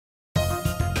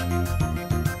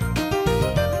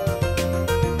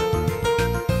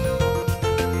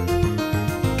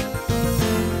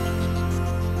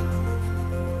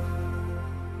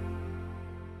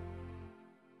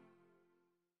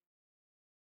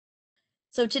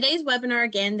So today's webinar,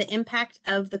 again, the impact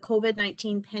of the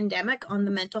COVID-19 pandemic on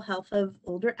the mental health of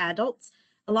older adults.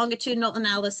 A longitudinal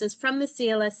analysis from the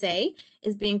CLSA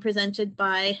is being presented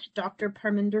by Dr.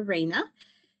 Parminder Raina.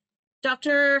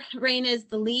 Dr. Raina is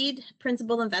the lead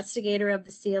principal investigator of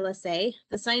the CLSA,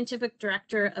 the scientific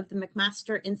director of the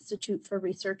McMaster Institute for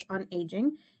Research on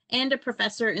Aging, and a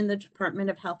professor in the Department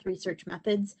of Health Research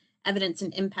Methods, Evidence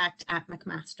and Impact at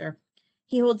McMaster.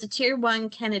 He holds a Tier 1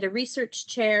 Canada Research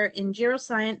Chair in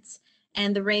Geroscience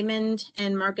and the Raymond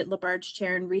and Margaret Labarge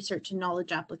Chair in Research and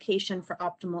Knowledge Application for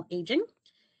Optimal Aging.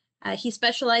 He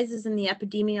specializes in the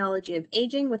epidemiology of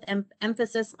aging with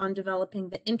emphasis on developing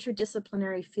the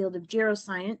interdisciplinary field of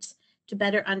geroscience to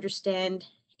better understand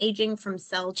aging from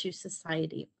cell to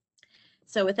society.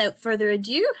 So without further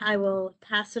ado, I will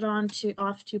pass it on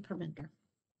off to Parminder.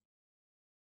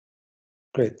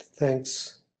 Great,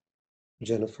 thanks,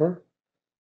 Jennifer.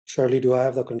 Shirley, do I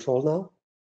have the control now?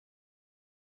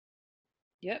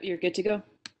 Yep, you're good to go.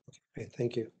 Okay,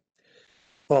 thank you.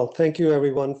 Well, thank you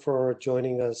everyone for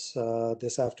joining us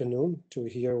this afternoon to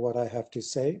hear what I have to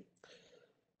say.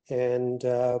 And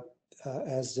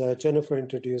as Jennifer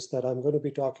introduced, that I'm going to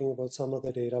be talking about some of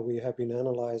the data we have been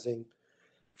analyzing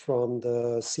from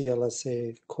the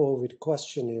CLSA COVID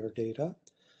questionnaire data.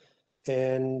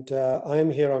 And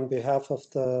I'm here on behalf of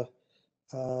the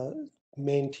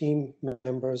main team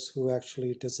members who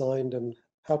actually designed and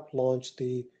helped launch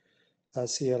the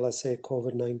CLSA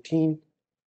COVID-19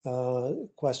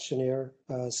 questionnaire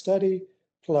study,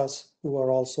 plus who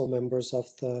are also members of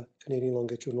the Canadian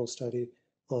Longitudinal Study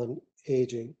on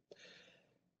Aging.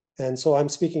 And so I'm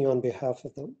speaking on behalf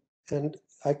of them. And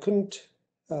I couldn't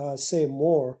say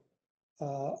more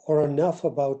or enough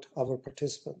about our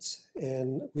participants.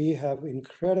 And we have an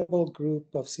incredible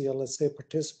group of CLSA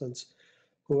participants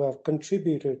who have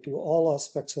contributed to all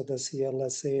aspects of the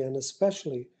CLSA, and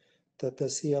especially the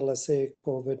CLSA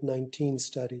COVID-19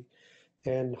 study.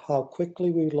 And how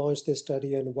quickly we launched this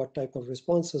study and what type of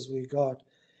responses we got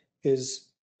is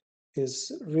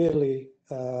really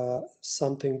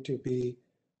something to be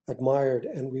admired,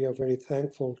 and we are very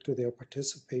thankful to their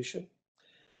participation.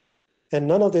 And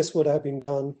none of this would have been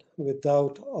done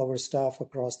without our staff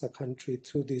across the country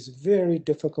through these very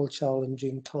difficult,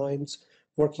 challenging times,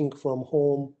 working from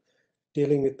home,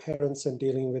 dealing with parents and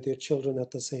dealing with their children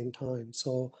at the same time.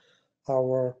 So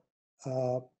our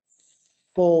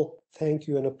full thank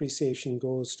you and appreciation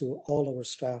goes to all our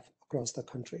staff across the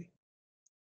country.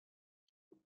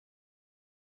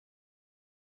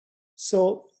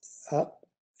 So,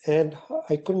 and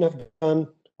I couldn't have done,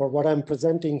 or what I'm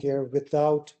presenting here,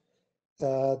 without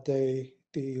the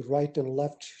right and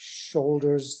left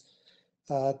shoulders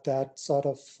that sort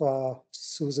of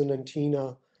Susan and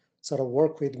Tina sort of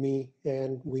work with me,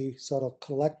 and we sort of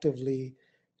collectively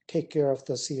take care of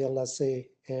the CLSA,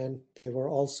 and they were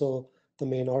also the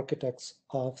main architects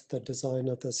of the design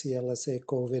of the CLSA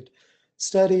COVID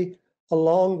study,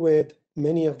 along with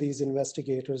many of these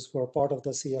investigators who are part of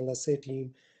the CLSA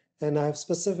team. And I've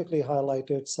specifically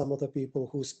highlighted some of the people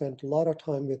who spent a lot of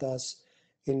time with us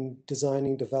in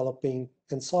designing, developing,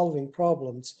 and solving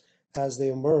problems as they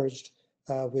emerged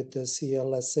with the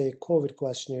CLSA COVID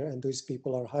questionnaire, and these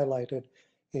people are highlighted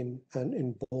in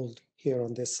bold here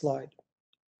on this slide.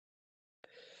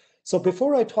 So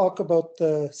before I talk about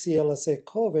the CLSA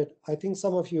COVID, I think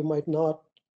some of you might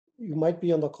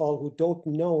be on the call who don't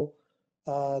know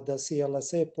the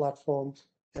CLSA platform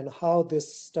and how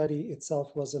this study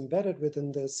itself was embedded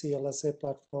within the CLSA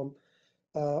platform.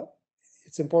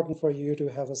 It's important for you to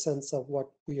have a sense of what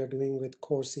we are doing with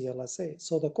Core CLSA.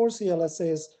 So the Core CLSA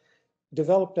is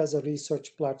developed as a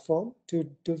research platform to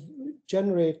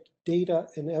generate data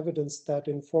and evidence that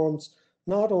informs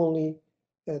not only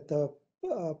the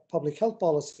public health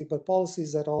policy, but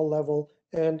policies at all levels,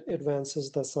 and advances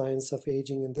the science of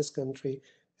aging in this country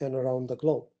and around the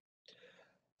globe.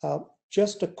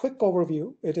 Just a quick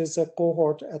overview, it is a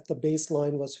cohort at the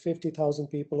baseline was 50,000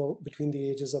 people between the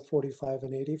ages of 45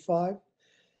 and 85.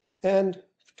 And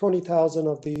 20,000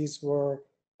 of these were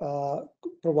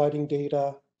providing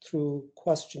data through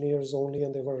questionnaires only,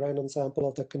 and they were a random sample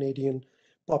of the Canadian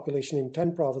population in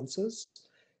 10 provinces.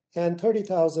 And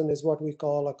 30,000 is what we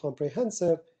call a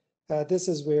comprehensive. This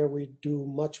is where we do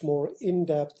much more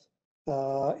in-depth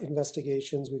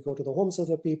investigations. We go to the homes of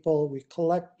the people, we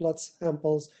collect blood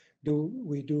samples,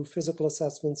 we do physical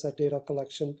assessments at data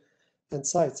collection and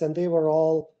sites. And they are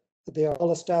all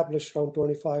established around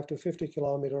 25 to 50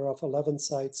 kilometers of 11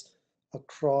 sites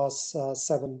across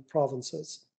 7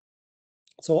 provinces.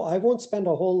 So I won't spend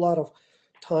a whole lot of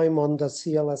time on the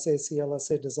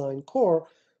CLSA design core,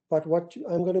 but what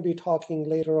I'm going to be talking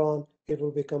later on it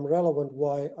will become relevant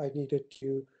why I needed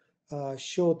to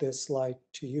show this slide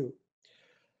to you.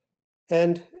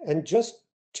 And just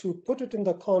to put it in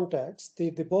the context,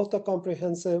 both the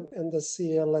comprehensive and the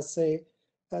CLSA,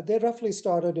 they roughly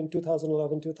started in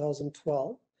 2011,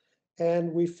 2012.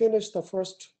 And we finished the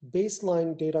first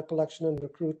baseline data collection and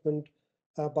recruitment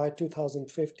by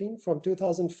 2015. From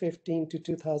 2015 to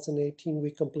 2018,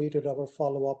 we completed our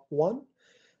follow-up 1.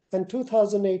 And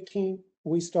 2018,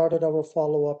 we started our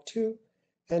follow-up 2.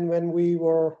 And when we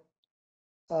were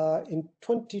in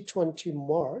 2020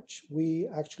 March, we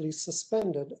actually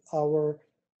suspended our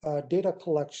data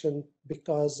collection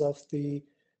because of the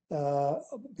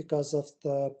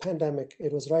pandemic.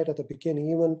 It was right at the beginning.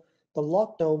 Even the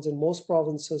lockdowns in most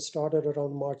provinces started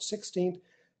around March 16th.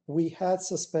 We had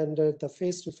suspended the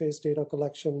face-to-face data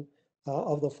collection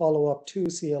of the follow-up to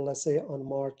CLSA on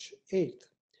March 8th.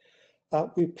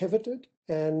 We pivoted,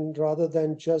 and rather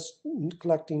than just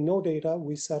collecting no data,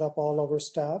 we set up all our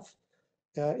staff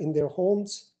in their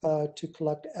homes to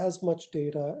collect as much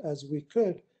data as we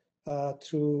could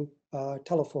through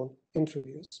telephone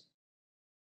interviews.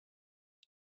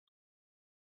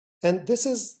 And this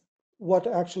is what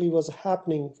actually was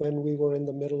happening when we were in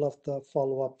the middle of the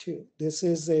follow-up too.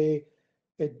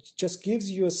 It just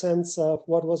gives you a sense of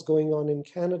what was going on in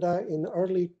Canada in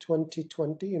early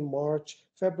 2020, in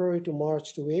February to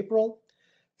March to April.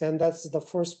 And that's the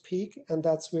first peak. And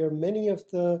that's where many of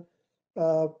the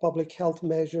public health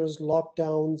measures,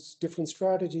 lockdowns, different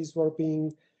strategies were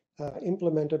being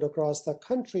implemented across the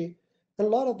country. And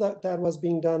a lot of that was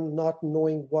being done not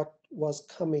knowing what was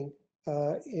coming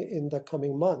in the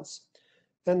coming months.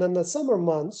 And then the summer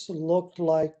months looked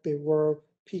like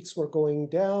peaks were going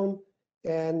down,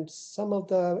 and some of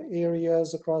the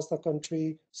areas across the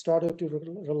country started to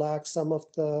relax some of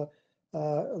the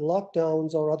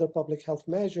lockdowns or other public health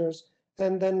measures.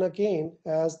 And then again,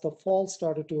 as the fall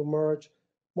started to emerge,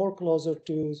 more closer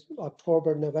to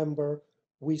October, November,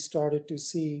 we started to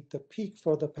see the peak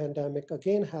for the pandemic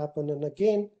again happen. And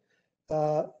again,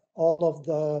 all of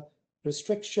the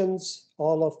restrictions,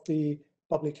 all of the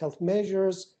public health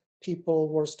measures, people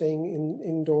were staying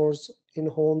indoors in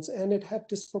homes, and it had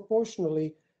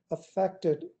disproportionately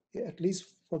affected, at least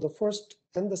for the first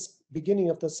and the beginning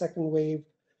of the second wave,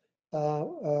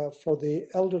 for the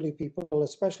elderly people,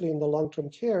 especially in the long-term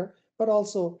care, but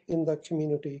also in the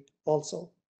community also.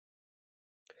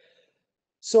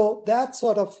 So that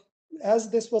sort of, as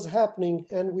this was happening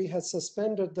and we had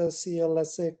suspended the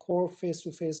CLSA core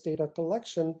face-to-face data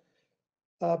collection,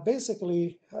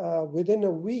 basically within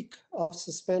a week of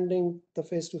suspending the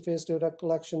face-to-face data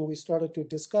collection, we started to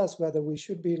discuss whether we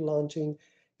should be launching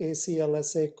a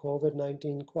CLSA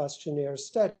COVID-19 questionnaire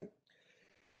study.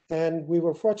 And we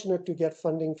were fortunate to get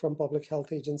funding from Public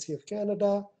Health Agency of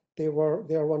Canada. They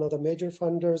are one of the major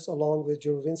funders, along with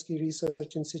Juravinski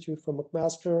Research Institute from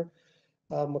McMaster,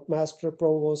 McMaster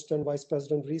Provost and Vice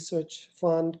President Research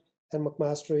Fund, and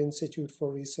McMaster Institute for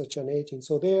Research on Aging.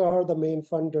 So they are the main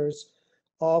funders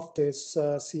of this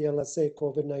CLSA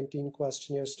COVID-19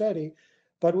 questionnaire study.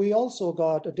 But we also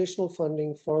got additional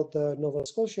funding for the Nova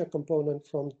Scotia component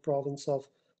from the province of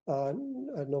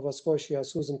Nova Scotia.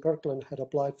 Susan Kirkland had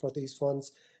applied for these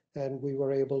funds, and we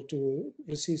were able to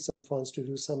receive some funds to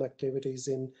do some activities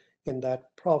in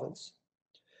that province.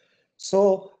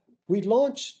 So we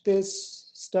launched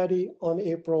this study on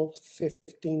April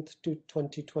 15th to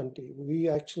 2020. We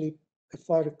actually, if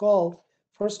I recall,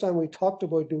 first time we talked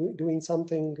about doing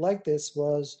something like this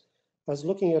was, I was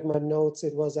looking at my notes,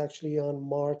 it was actually on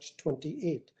March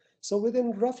 28th. So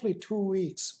within roughly 2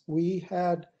 weeks, we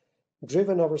had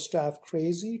driven our staff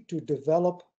crazy to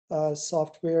develop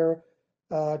software,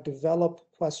 develop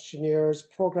questionnaires,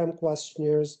 program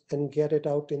questionnaires, and get it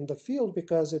out in the field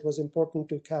because it was important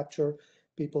to capture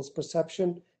people's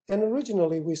perception. And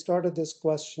originally, we started this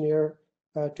questionnaire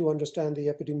to understand the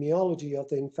epidemiology of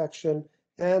the infection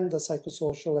and the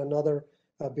psychosocial and other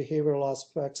behavioral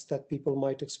aspects that people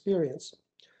might experience.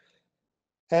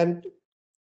 And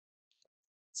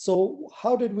so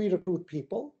how did we recruit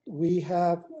people? We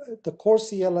have the core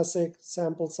CLSA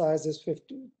sample size is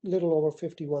little over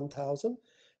 51,000,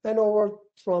 and over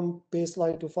from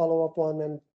baseline to follow-up 1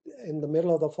 and in the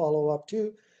middle of the follow-up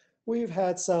 2, we've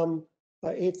had some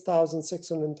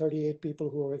 8,638 people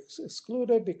who were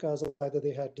excluded because of either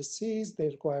they had disease, they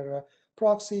require a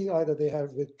proxy, either they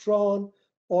had withdrawn,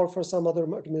 or for some other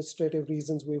administrative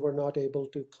reasons, we were not able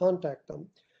to contact them.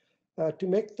 To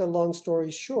make the long story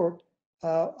short,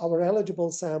 our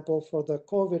eligible sample for the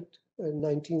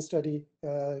COVID-19 study,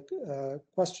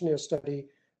 questionnaire study,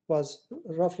 was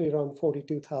roughly around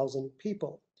 42,000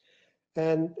 people.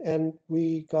 and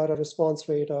we got a response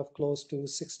rate of close to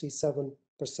 67%.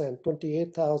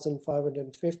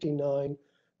 28,559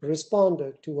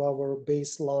 responded to our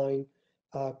baseline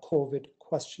COVID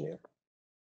questionnaire.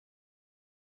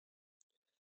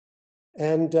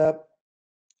 And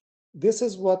this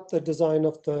is what the design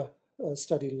of the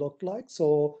study looked like.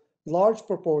 So large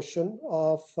proportion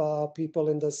of people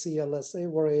in the CLSA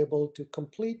were able to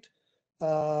complete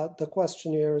the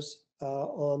questionnaires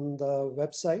on the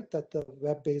website, that the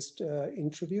web-based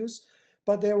interviews,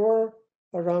 but there were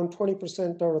around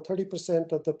 20% or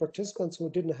 30% of the participants who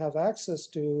didn't have access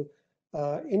to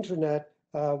internet.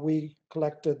 We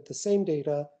collected the same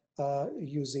data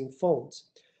using phones.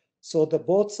 So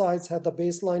both sides had the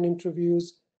baseline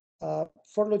interviews.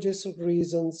 For logistical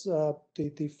reasons,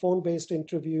 the phone-based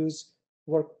interviews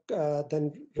were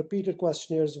then repeated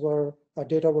questionnaires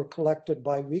data were collected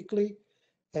bi-weekly.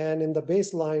 And in the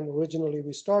baseline, originally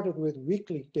we started with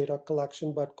weekly data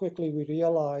collection, but quickly we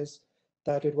realized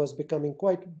that it was becoming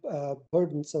quite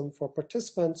burdensome for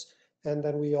participants. And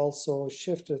then we also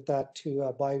shifted that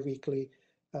to bi-weekly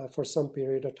for some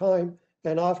period of time.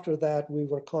 And after that, we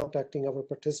were contacting our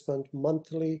participant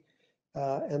monthly.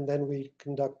 And then we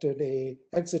conducted an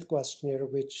exit questionnaire,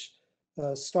 which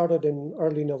started in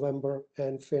early November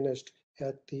and finished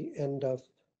at the end of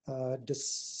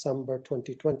December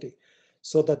 2020.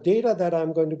 So the data that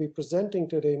I'm going to be presenting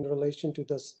today in relation to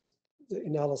this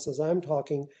analysis I'm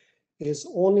talking is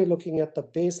only looking at the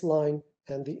baseline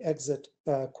and the exit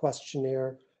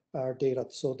questionnaire data.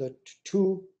 So the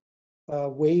two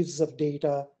waves of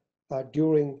data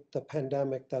during the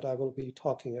pandemic that I will be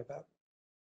talking about.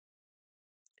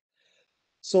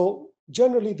 So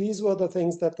generally, these were the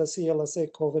things that the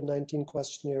CLSA COVID-19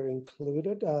 questionnaire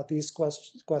included. These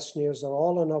questionnaires are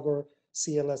all on our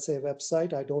CLSA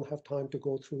website. I don't have time to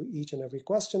go through each and every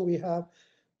question we have,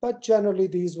 but generally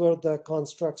these were the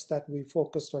constructs that we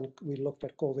focused on. We looked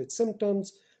at COVID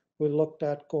symptoms, we looked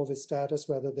at COVID status,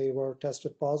 whether they were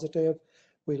tested positive,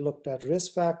 we looked at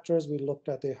risk factors, we looked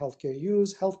at their healthcare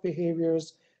use, health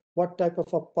behaviors, what type of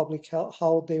public health,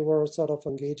 how they were sort of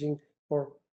engaging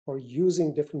or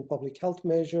using different public health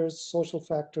measures, social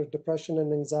factors, depression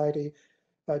and anxiety.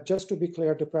 Just to be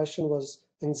clear, depression was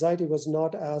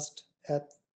not asked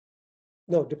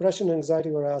depression and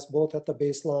anxiety were asked both at the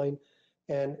baseline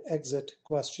and exit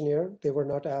questionnaire. They were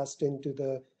not asked in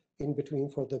between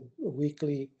for the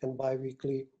weekly and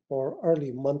bi-weekly or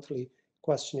early monthly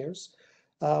questionnaires.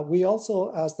 We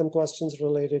also asked them questions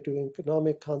related to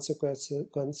economic consequences.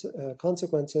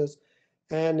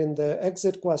 And in the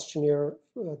exit questionnaire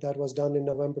that was done in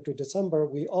November to December,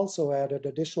 we also added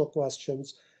additional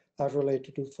questions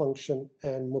related to function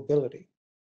and mobility.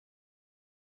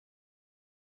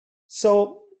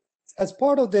 So as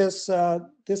part of this,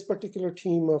 this particular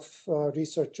team of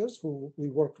researchers who we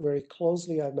worked very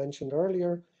closely, I mentioned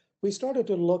earlier, we started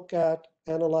to look at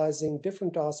analyzing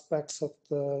different aspects of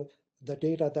the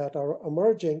data that are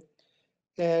emerging.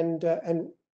 And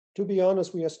to be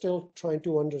honest, we are still trying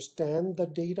to understand the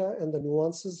data and the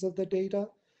nuances of the data.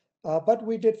 But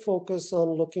we did focus on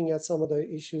looking at some of the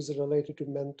issues related to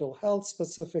mental health,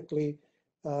 specifically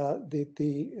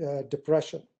the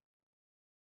depression.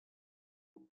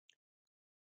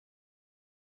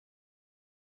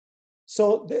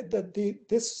 So the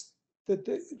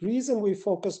reason we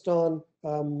focused on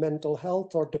mental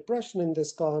health or depression in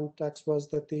this context was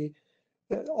that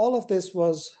all of this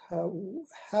was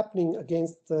happening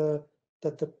against the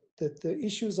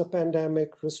issues of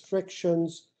pandemic,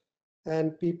 restrictions,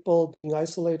 and people being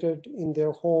isolated in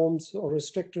their homes or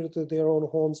restricted to their own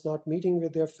homes, not meeting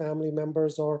with their family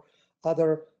members or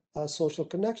other social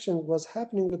connection was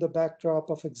happening with the backdrop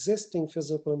of existing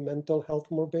physical and mental health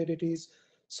morbidities,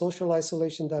 social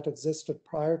isolation that existed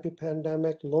prior to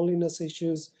pandemic, loneliness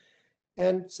issues,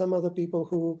 and some of the people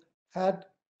who had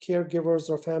caregivers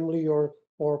or family or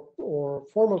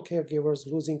formal caregivers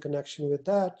losing connection with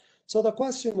that. So the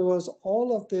question was,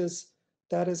 all of this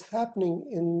that is happening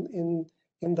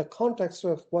in the context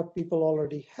of what people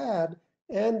already had,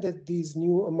 and these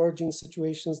new emerging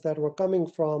situations that were coming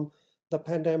from the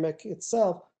pandemic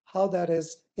itself, how that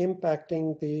is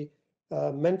impacting the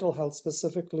mental health,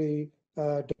 specifically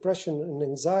depression and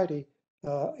anxiety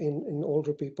in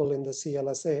older people in the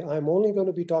CLSA. I'm only going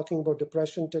to be talking about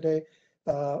depression today,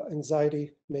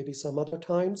 anxiety maybe some other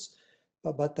times,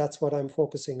 but that's what I'm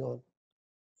focusing on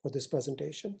for this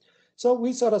presentation. So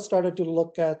we sort of started to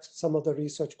look at some of the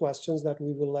research questions that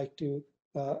we would like to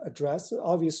address.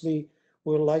 Obviously,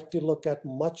 we would like to look at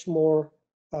much more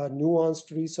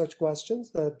nuanced research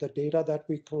questions. The data that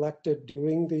we collected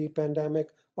during the pandemic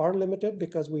are limited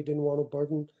because we didn't want to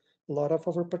burden a lot of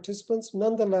our participants.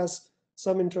 Nonetheless,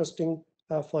 some interesting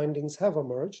findings have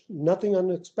emerged. Nothing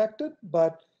unexpected,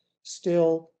 but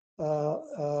still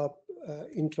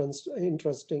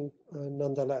interesting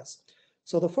nonetheless.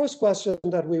 So the first question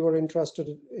that we were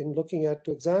interested in looking at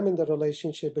to examine the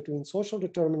relationship between social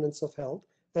determinants of health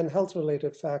and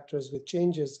health-related factors with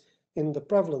changes in the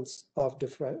prevalence of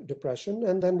depression.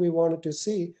 And then we wanted to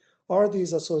see, are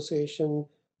these associations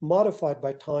modified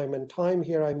by time? And time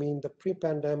here, I mean the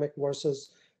pre-pandemic versus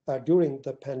during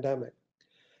the pandemic.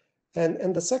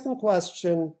 And the second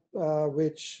question,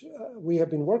 which we have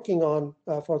been working on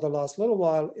for the last little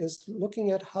while, is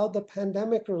looking at how the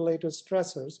pandemic-related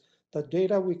stressors, the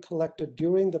data we collected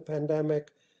during the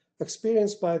pandemic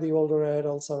experienced by the older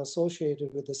adults, are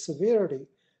associated with the severity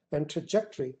and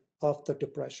trajectory of the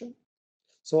depression.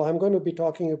 So I'm going to be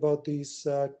talking about these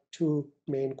two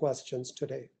main questions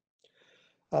today.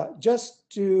 Just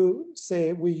to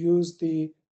say, we use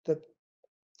the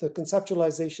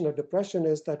conceptualization of depression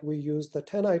is that we use the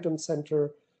 10-item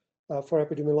Center for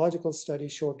Epidemiological Study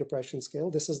Short Depression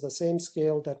Scale. This is the same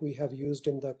scale that we have used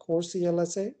in the core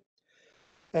CLSA.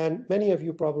 And many of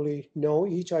you probably know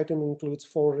each item includes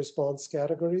 4 response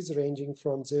categories ranging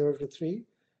from 0 to 3,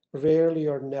 rarely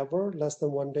or never, less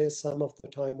than 1 day, some of the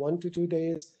time 1 to 2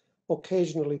 days,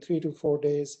 occasionally 3 to 4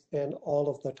 days, and all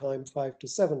of the time 5 to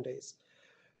 7 days.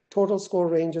 Total score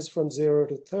ranges from 0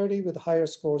 to 30, with higher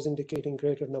scores indicating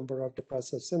greater number of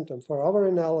depressive symptoms. For our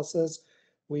analysis,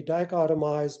 we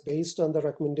dichotomized based on the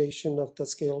recommendation of the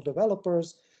scale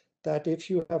developers that if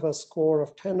you have a score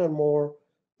of 10 or more,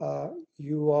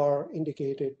 you are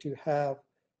indicated to have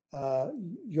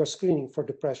your screening for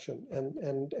depression,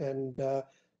 and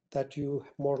that you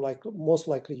most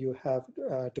likely you have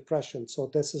depression. So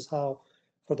this is how,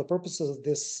 for the purposes of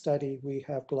this study, we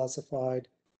have classified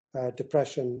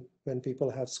depression when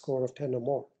people have score of 10 or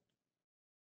more.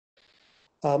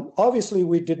 Obviously,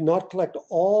 we did not collect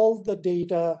all the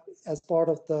data as part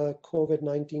of the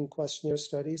COVID-19 questionnaire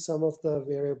study. Some of the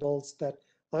variables that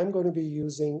I'm going to be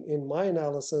using in my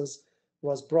analysis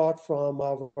was brought from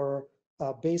our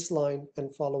baseline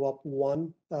and follow-up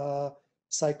 1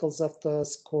 cycles of the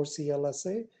core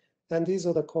CLSA. And these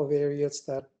are the covariates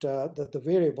that, the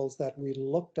variables that we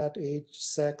looked at: age,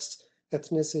 sex,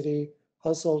 ethnicity,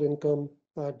 household income,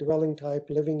 dwelling type,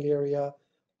 living area,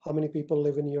 how many people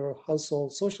live in your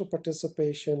household, social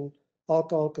participation,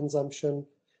 alcohol consumption,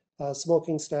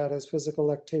 smoking status,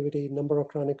 physical activity, number of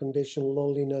chronic condition,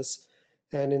 loneliness,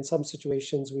 and in some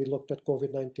situations we looked at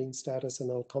COVID-19 status, and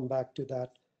I'll come back to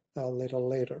that a little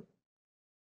later.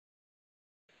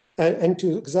 And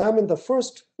to examine the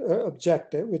first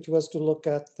objective, which was to look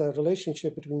at the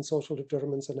relationship between social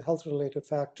determinants and health-related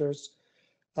factors,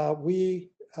 we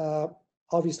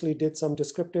obviously did some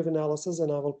descriptive analysis,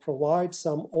 and I will provide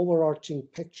some overarching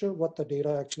picture what the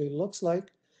data actually looks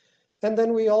like. And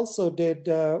then we also did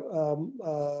a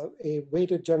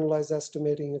weighted generalized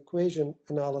estimating equation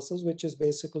analysis, which is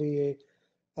basically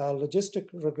a logistic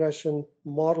regression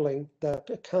modeling that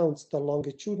accounts the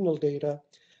longitudinal data,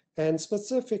 and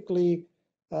specifically,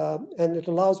 and it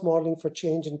allows modeling for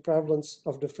change in prevalence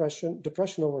of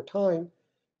depression over time.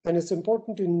 And it's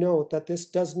important to note that this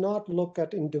does not look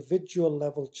at individual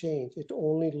level change. It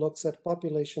only looks at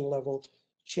population level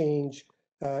change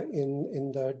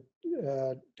in the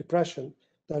depression.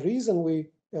 The reason we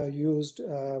used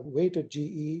weighted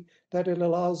GE, that it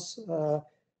allows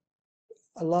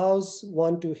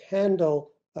one to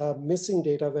handle missing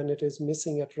data when it is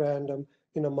missing at random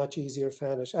in a much easier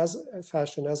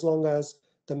fashion, as long as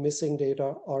the missing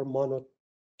data are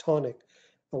monotonic.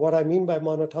 What I mean by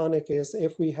monotonic is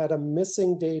if we had a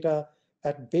missing data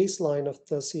at baseline of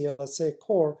the CLSA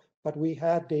core, but we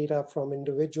had data from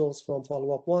individuals from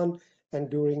follow-up 1 and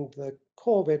during the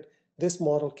COVID, this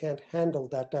model can't handle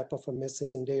that type of a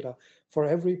missing data. For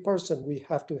every person, we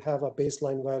have to have a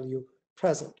baseline value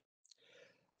present.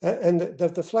 And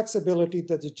the flexibility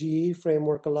that the GE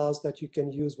framework allows, that you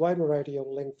can use wide variety of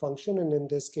link function, and in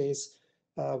this case,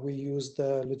 we use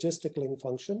the logistic link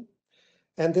function.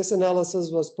 And this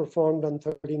analysis was performed on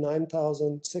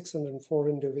 39,604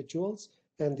 individuals.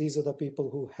 And these are the people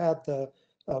who had the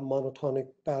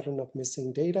monotonic pattern of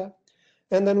missing data.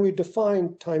 And then we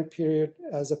defined time period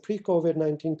as a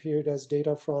pre-COVID-19 period as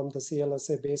data from the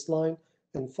CLSA baseline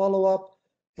and follow-up,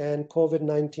 and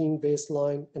COVID-19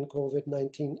 baseline and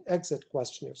COVID-19 exit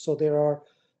questionnaire. So there are,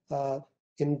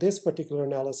 in this particular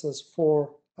analysis, 3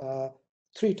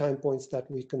 time points that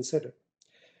we considered.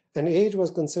 And age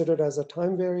was considered as a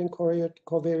time-varying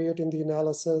covariate in the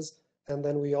analysis. And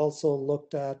then we also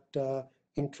looked at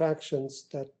interactions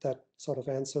that sort of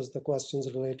answers the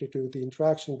questions related to the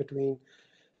interaction between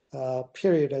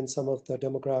period and some of the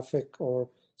demographic or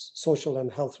social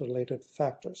and health-related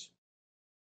factors.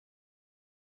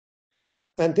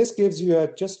 And this gives you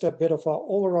just a bit of an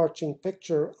overarching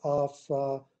picture of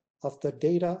the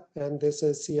data. And this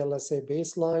is CLSA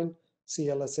baseline,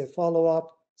 CLSA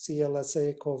follow-up,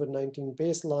 CLSA COVID-19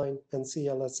 baseline, and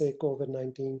CLSA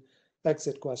COVID-19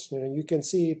 exit questionnaire. And you can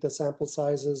see the sample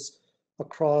sizes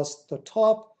across the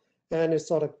top, and it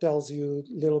sort of tells you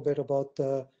a little bit about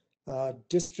the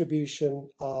distribution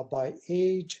by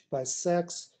age, by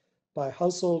sex, by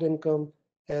household income,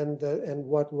 and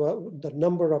what the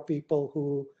number of people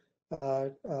who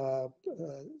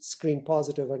screen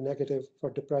positive or negative for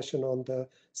depression on the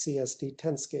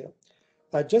CST-10 scale.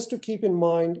 Just to keep in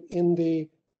mind, in the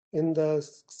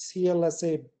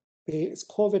CLSA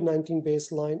COVID-19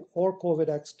 baseline or COVID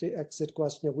exit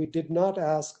questionnaire, we did not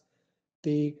ask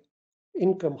the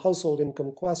household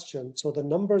income question. So the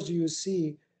numbers you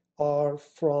see are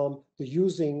from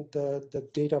using the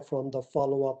data from the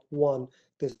follow-up one,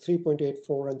 the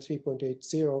 3.84 and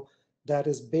 3.80, that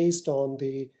is based on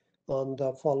the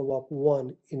follow-up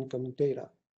one income data.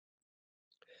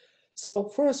 So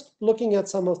first, looking at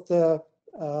some of the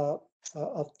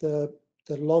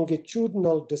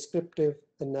longitudinal descriptive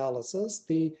analysis,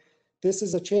 this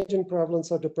is a change in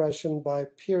prevalence of depression by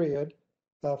period.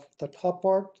 The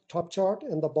top chart,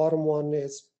 and the bottom one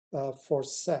is for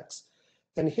sex.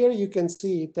 And here you can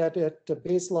see that at the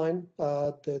baseline,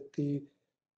 that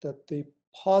the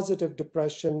positive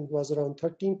depression was around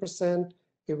 13%.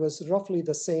 It was roughly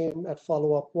the same at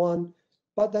follow-up one,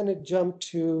 but then it jumped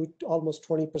to almost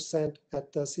 20%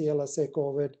 at the CLSA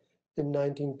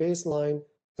COVID-19 baseline,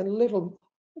 and a little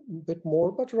bit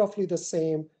more, but roughly the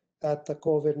same at the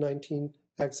COVID-19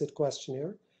 exit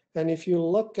questionnaire. And if you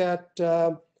look at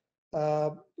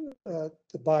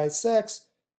by sex,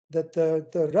 that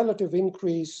the relative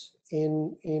increase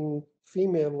in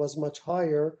female was much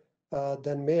higher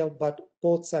than male, but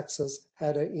both sexes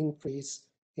had an increase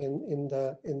in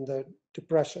the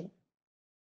depression.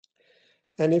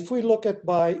 And if we look at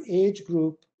by age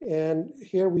group, and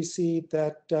here we see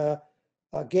that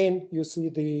again, you see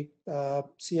the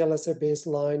CLSA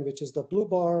baseline, which is the blue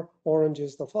bar, orange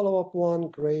is the follow-up one,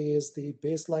 gray is the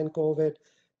baseline COVID,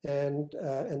 and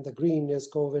the green is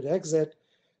COVID exit.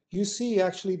 You see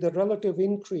actually the relative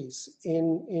increase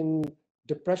in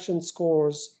depression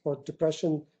scores or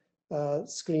depression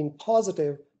screen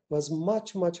positive was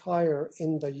much, much higher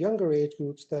in the younger age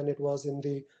groups than it was in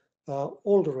the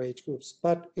older age groups.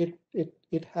 But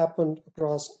it happened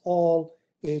across all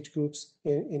age groups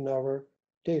in our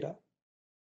data.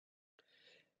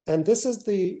 And this is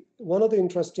one of the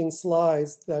interesting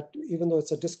slides that, even though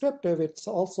it's a descriptive, it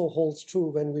also holds true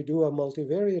when we do a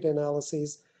multivariate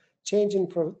analysis. Change in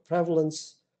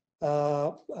prevalence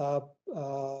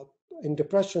in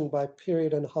depression by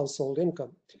period and household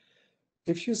income.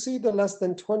 If you see the less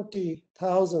than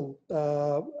 20,000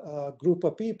 group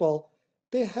of people,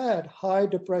 they had high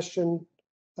depression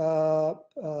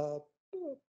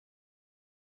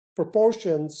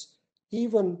proportions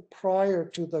even prior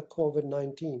to the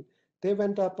COVID-19. They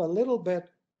went up a little bit,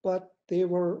 but they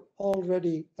were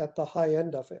already at the high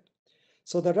end of it.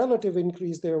 So the relative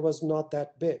increase there was not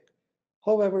that big.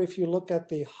 However, if you look at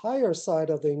the higher side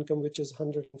of the income, which is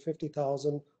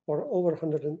 150,000 or over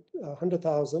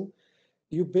 100,000,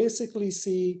 you basically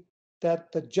see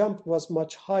that the jump was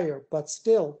much higher, but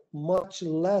still much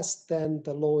less than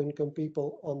the low-income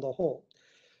people on the whole.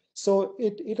 So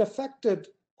it affected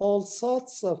all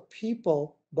sorts of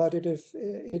people, but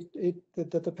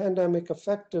the pandemic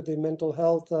affected the mental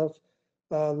health of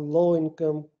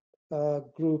low-income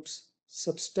groups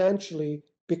substantially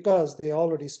because they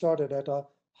already started at a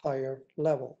higher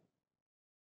level.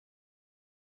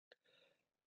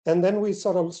 And then we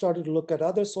sort of started to look at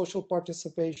other social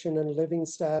participation and living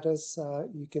status.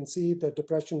 You can see that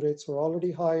depression rates were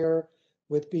already higher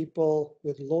with people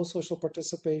with low social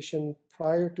participation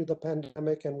prior to the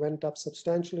pandemic and went up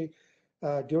substantially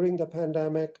during the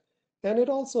pandemic. And it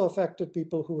also affected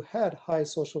people who had high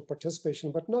social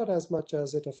participation, but not as much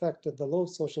as it affected the low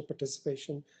social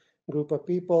participation group of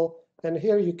people. And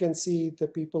here you can see the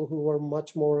people who were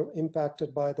much more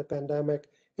impacted by the pandemic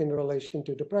in relation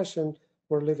to depression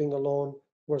were living alone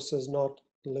versus not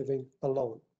living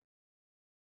alone.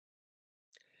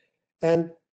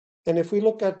 And if we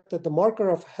look at the marker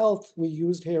of health we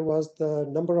used here was the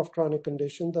number of chronic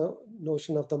conditions, the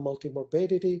notion of the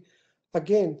multimorbidity.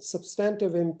 Again,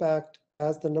 substantive impact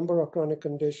as the number of chronic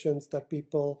conditions that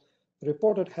people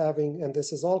reported having, and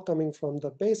this is all coming from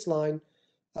the baseline,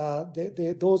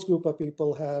 those group of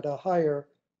people had a higher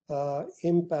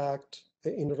impact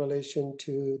in relation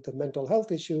to the mental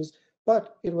health issues,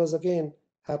 but it was again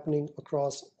happening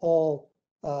across all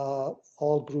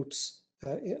all groups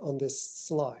on this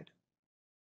slide.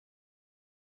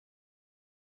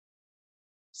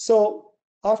 So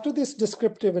after this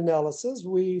descriptive analysis,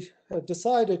 we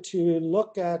decided to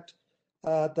look at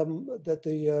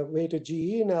the weighted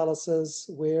GE analysis,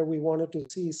 where we wanted to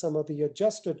see some of the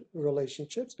adjusted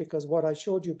relationships, because what I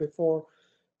showed you before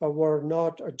were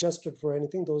not adjusted for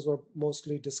anything. Those were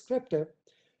mostly descriptive.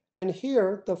 And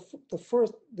here,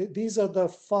 these are the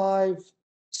 5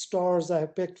 stars I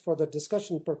picked for the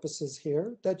discussion purposes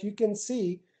here, that you can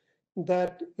see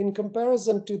that in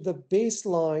comparison to the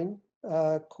baseline,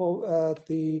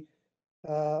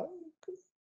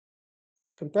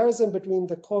 comparison between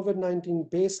the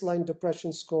COVID-19 baseline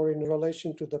depression score in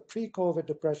relation to the pre-COVID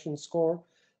depression score,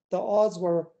 the odds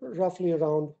were roughly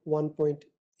around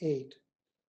 1.8.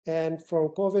 And from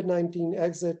COVID-19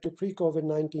 exit to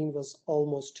pre-COVID-19 was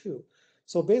almost 2.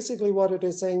 So basically what it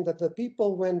is saying that the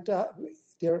people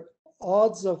their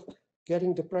odds of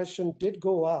getting depression did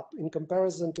go up in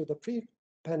comparison to the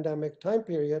pre-pandemic time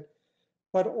period.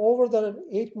 But over the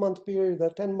 8-month period, the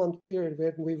 10-month period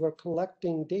when we were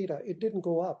collecting data, it didn't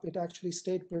go up. It actually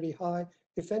stayed pretty high.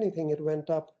 If anything, it went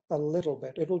up a little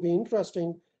bit. It will be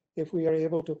interesting if we are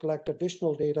able to collect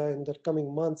additional data in the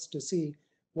coming months to see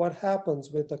what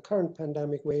happens with the current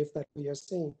pandemic wave that we are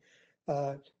seeing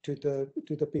to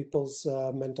the people's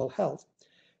mental health.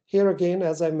 Here again,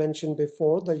 as I mentioned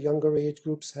before, the younger age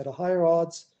groups had a higher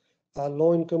odds.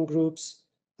 Low-income groups,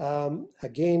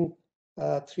 again,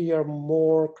 3 or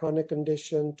more chronic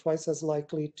condition, twice as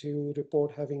likely to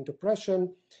report having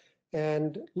depression.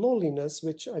 And loneliness,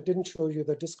 which I didn't show you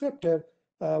the descriptive,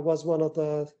 was one of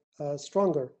the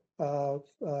stronger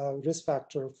risk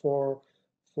factor for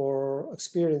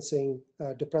experiencing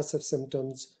depressive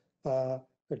symptoms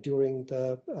during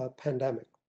the pandemic.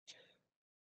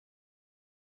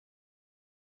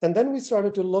 And then we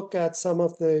started to look at some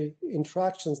of the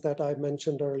interactions that I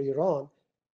mentioned earlier on.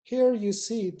 Here you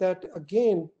see that,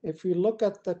 again, if we look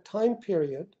at the time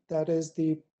period, that is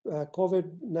the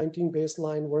COVID-19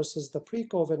 baseline versus the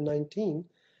pre-COVID-19,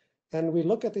 and we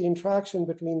look at the interaction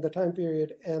between the time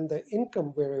period and the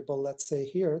income variable, let's say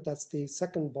here, that's the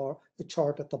second bar, the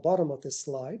chart at the bottom of this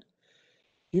slide,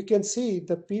 you can see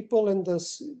the people in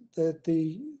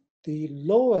the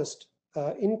lowest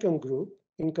income group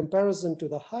in comparison to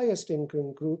the highest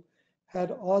income group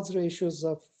had odds ratios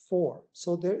of 4.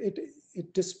 So there it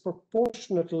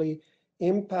disproportionately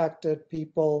impacted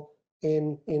people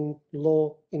in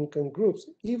low income groups,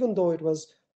 even though it was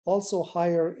also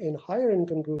higher in higher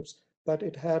income groups, but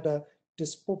it had a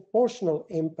disproportional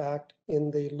impact in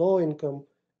the low income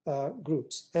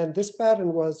groups. And this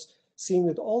pattern was seen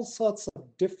with all sorts of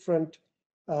different,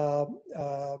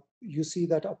 you see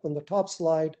that up on the top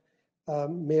slide,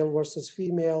 male versus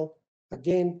female.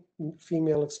 Again,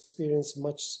 female experience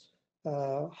much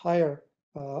higher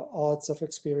odds of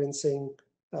experiencing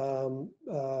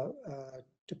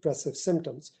depressive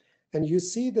symptoms. And you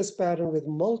see this pattern with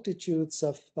multitudes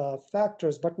of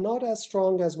factors, but not as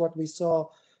strong as what we saw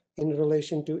in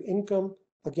relation to income.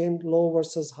 Again, low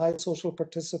versus high social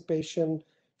participation,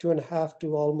 2.5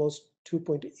 to almost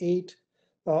 2.8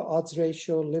 odds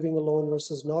ratio, living alone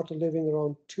versus not living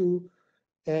around 2.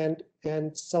 And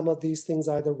some of these things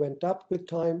either went up with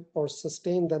time or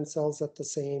sustained themselves at the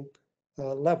same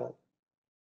level.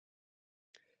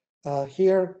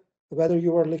 Here, whether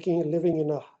you are living in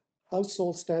a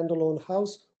household standalone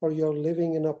house, or you're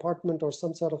living in an apartment or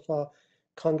some sort of a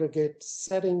congregate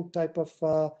setting type of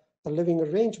a living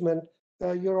arrangement,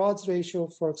 your odds ratio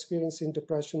for experiencing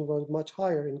depression was much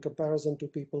higher in comparison to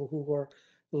people who were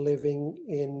living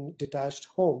in detached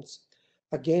homes.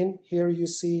 Again, here you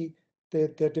see the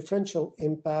differential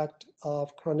impact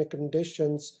of chronic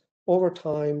conditions over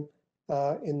time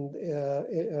in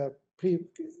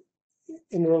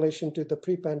relation to the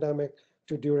pre-pandemic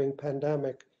to during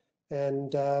pandemic.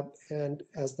 And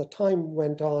as the time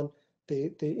went on,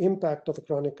 the impact of the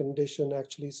chronic condition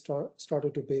actually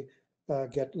started to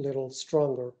get a little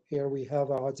stronger. Here we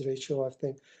have our odds ratio, I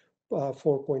think,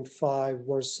 4.5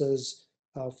 versus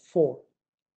 4.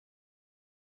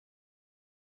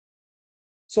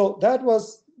 So that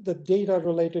was the data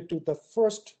related to the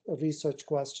first research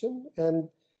question. And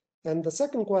the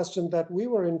second question that we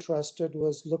were interested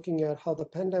was looking at how the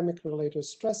pandemic-related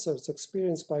stressors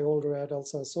experienced by older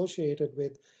adults are associated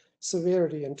with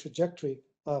severity and trajectory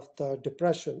of the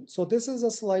depression. So this is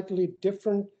a slightly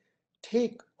different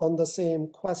take on the same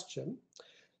question.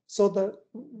 So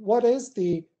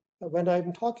when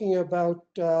I'm talking about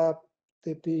the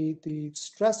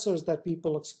stressors that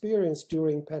people experience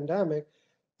during pandemic,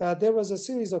 there was a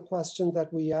series of questions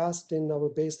that we asked in our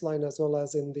baseline as well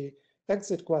as in the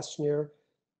exit questionnaire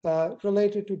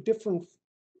related to different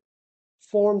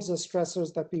forms of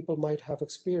stressors that people might have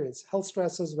experienced. Health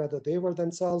stresses, whether they were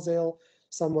themselves ill,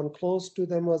 someone close to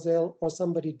them was ill, or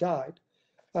somebody died.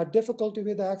 Difficulty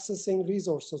with accessing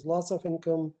resources, loss of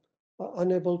income,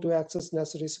 unable to access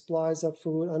necessary supplies of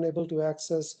food, unable to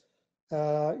access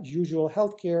usual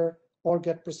healthcare or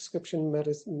get prescription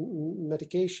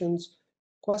medications,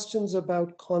 questions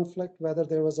about conflict, whether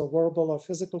there was a verbal or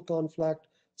physical conflict,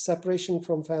 separation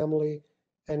from family,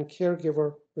 and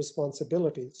caregiver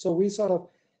responsibility. So we sort of,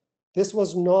 this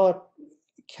was not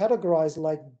categorized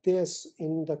like this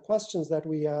in the questions that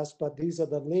we asked, but these are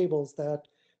the labels that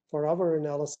for our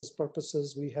analysis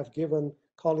purposes we have given,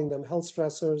 calling them health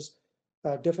stressors,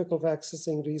 difficult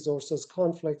accessing resources,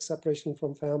 conflict, separation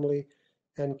from family,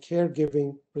 and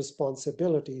caregiving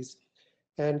responsibilities.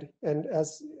 And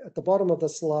as at the bottom of the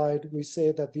slide, we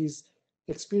say that these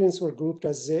experiences were grouped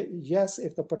as yes,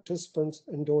 if the participants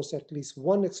endorsed at least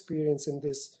one experience in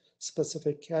this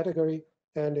specific category,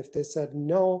 and if they said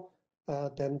no,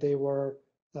 then they were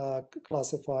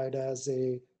classified as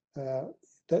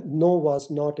that no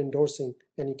was not endorsing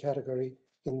any category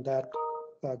in that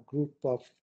group of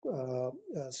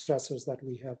stressors that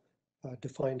we have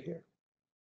defined here.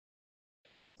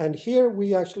 And here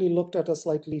we actually looked at a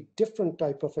slightly different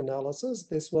type of analysis.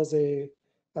 This was a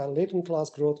latent class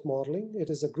growth modeling.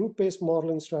 It is a group-based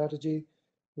modeling strategy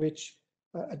which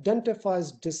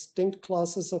identifies distinct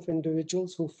classes of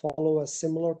individuals who follow a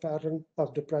similar pattern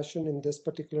of depression in this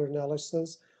particular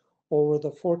analysis over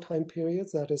the 4 time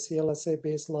periods, that is CLSA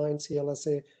baseline,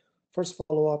 CLSA first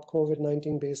follow-up,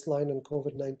 COVID-19 baseline, and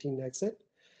COVID-19 exit.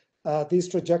 These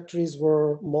trajectories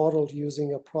were modeled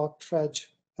using a PROC-TREG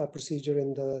procedure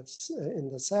in the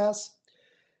SAS.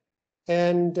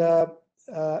 And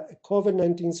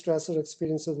COVID-19 stressor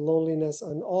experiences loneliness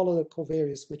and all of the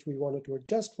covariates which we wanted to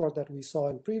adjust for that we saw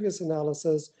in previous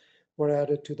analysis were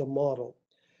added to the model.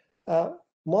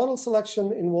 Model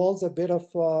selection involves a bit of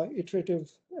iterative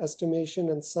estimation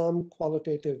and some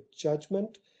qualitative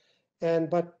judgment,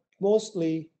 but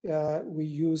mostly we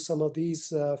use some of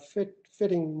these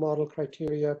fitting model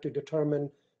criteria to determine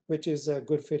which is a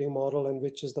good fitting model and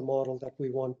which is the model that we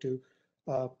want to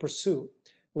pursue.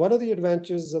 One of the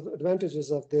advantages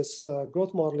of this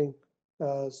growth modeling,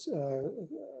 this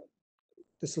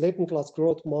latent class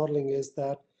growth modeling, is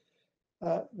that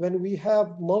when we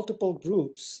have multiple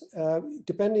groups,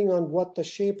 depending on what the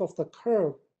shape of the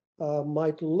curve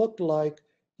might look like,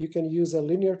 you can use a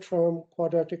linear term,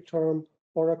 quadratic term,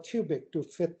 or a cubic to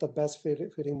fit the best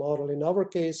fitting model. In our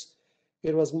case,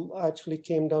 it was actually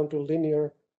came down to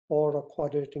linear or a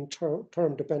quadratic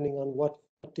term, depending on what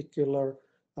particular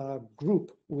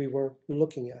group we were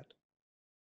looking at.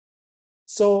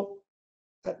 So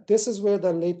this is where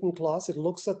the latent class, it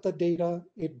looks at the data,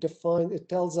 it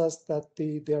tells us that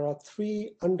there are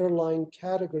 3 underlying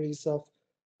categories of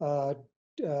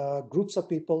groups of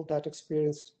people that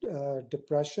experience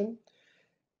depression.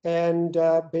 And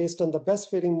based on the best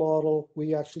fitting model,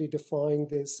 we actually define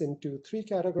this into 3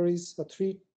 categories,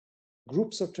 3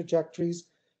 groups of trajectories.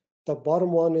 The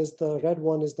bottom one is the red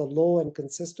one is the low and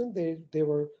consistent. They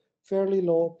were fairly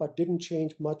low, but didn't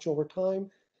change much over time.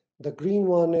 The green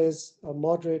one is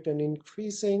moderate and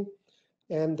increasing.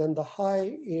 And then the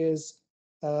high is,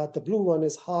 the blue one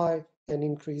is high and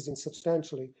increasing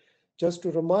substantially. Just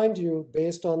to remind you,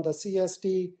 based on the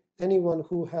CST, anyone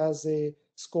who has a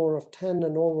score of 10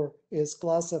 and over is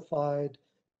classified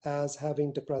as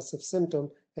having depressive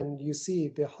symptom. And you see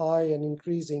the high and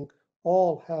increasing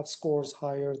all have scores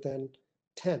higher than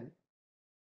 10.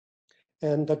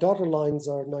 And the dotted lines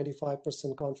are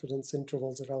 95% confidence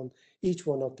intervals around each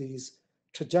one of these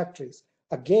trajectories.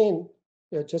 Again,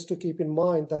 just to keep in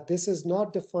mind that this is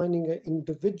not defining an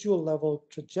individual level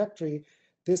trajectory.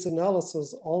 This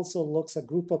analysis also looks at a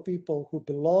group of people who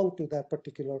belong to that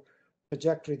particular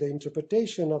trajectory. The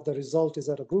interpretation of the result is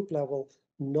at a group level,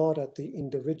 not at the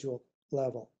individual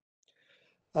level.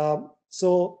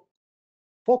 So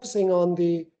focusing on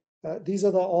these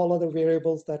are all other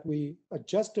variables that we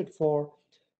adjusted for.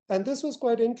 And this was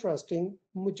quite interesting.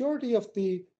 Majority of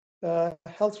the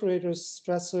health-related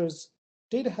stressors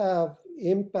did have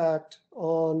impact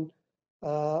on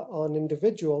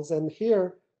individuals. And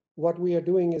here, what we are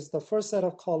doing is the first set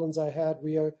of columns I had,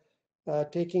 we are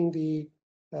taking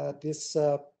this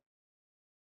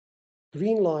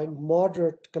green line,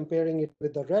 moderate, comparing it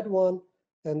with the red one,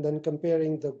 and then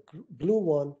comparing the blue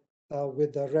one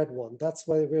with the red one. That's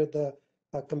where the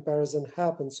comparison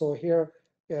happens. So here,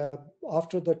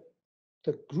 after the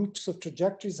groups of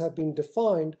trajectories have been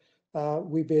defined,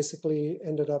 we basically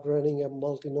ended up running a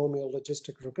multinomial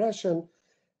logistic regression.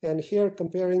 And here,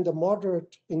 comparing the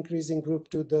moderate increasing group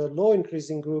to the low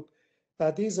increasing group,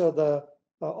 these are the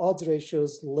odds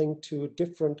ratios linked to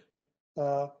different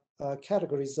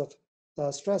categories of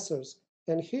stressors.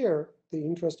 And here, the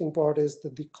interesting part is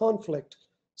that the conflict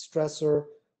stressor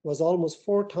was almost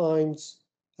 4 times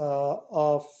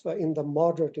in the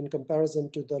moderate in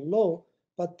comparison to the low,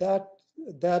 but that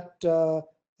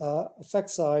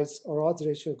effect size or odds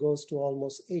ratio goes to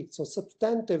almost 8. So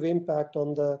substantive impact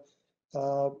on the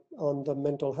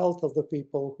mental health of the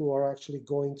people who are actually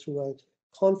going through a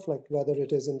conflict, whether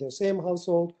it is in their same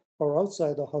household or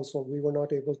outside the household. We were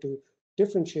not able to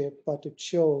differentiate, but it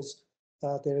shows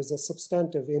there is a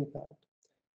substantive impact.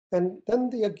 And then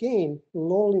again,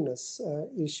 loneliness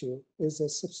issue is a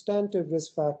substantive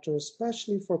risk factor,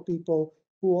 especially for people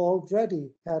who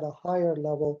already had a higher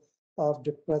level of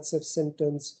depressive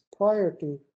symptoms prior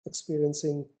to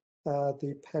experiencing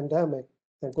the pandemic,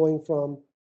 and going from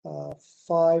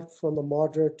 5 from the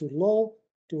moderate to low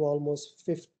to almost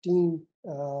 15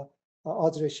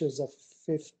 odds ratios of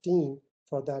 15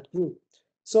 for that group.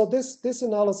 So this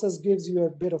analysis gives you a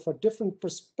bit of a different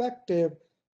perspective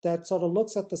that sort of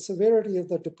looks at the severity of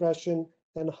the depression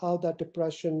and how that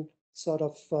depression sort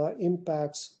of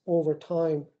impacts over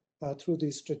time through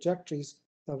these trajectories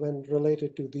when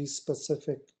related to these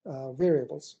specific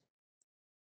variables.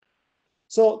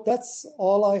 So that's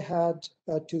all I had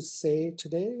to say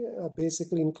today.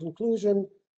 Basically, in conclusion,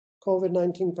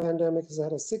 COVID-19 pandemic has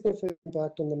had a significant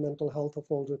impact on the mental health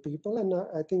of older people. And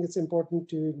I think it's important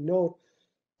to note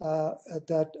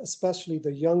that especially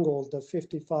the young old, the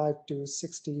 55 to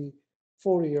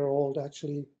 64-year-old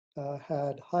actually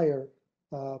had higher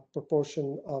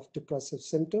proportion of depressive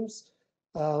symptoms.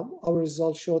 Our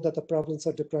results show that the prevalence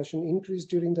of depression increased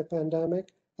during the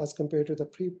pandemic as compared to the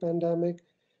pre-pandemic.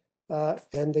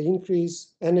 And the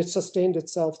increase, and it sustained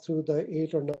itself through the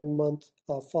 8 or 9 month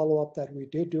follow-up that we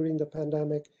did during the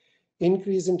pandemic.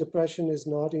 Increase in depression is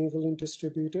not evenly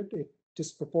distributed. It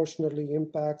disproportionately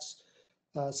impacts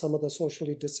some of the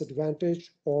socially disadvantaged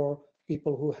or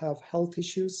people who have health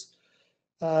issues.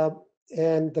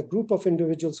 And the group of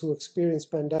individuals who experience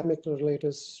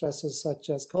pandemic-related stresses such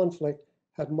as conflict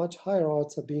had much higher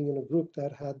odds of being in a group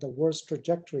that had the worst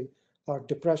trajectory of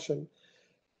depression.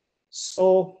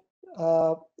 So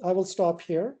I will stop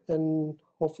here, and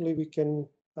hopefully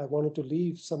I wanted to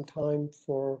leave some time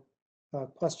for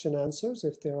question answers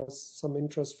if there is some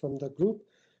interest from the group.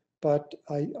 But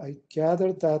I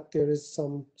gather that there is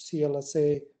some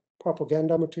CLSA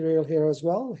propaganda material here as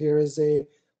well. Here is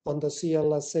on the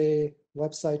CLSA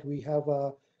website, we have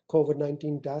a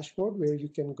COVID-19 dashboard where you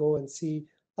can go and see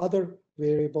other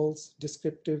variables,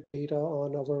 descriptive data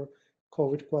on our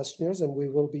COVID questionnaires, and we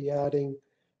will be adding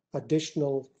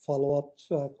additional follow-up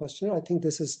questionnaire. I think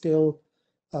this is still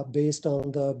based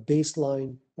on the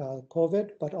baseline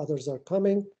COVID, but others are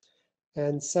coming.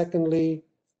 And secondly,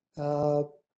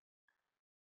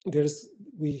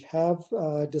 we have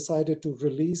decided to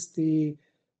release the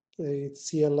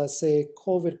CLSA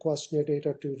COVID questionnaire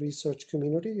data to research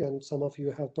community, and some of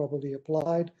you have probably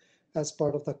applied as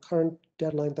part of the current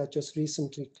deadline that just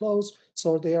recently closed.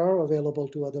 So they are available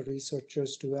to other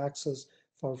researchers to access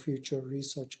for future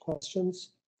research questions.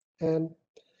 And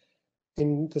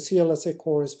in the CLSA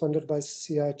core is funded by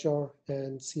CIHR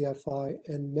and CFI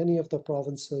and many of the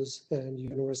provinces and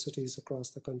universities across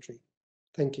the country.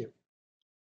 Thank you.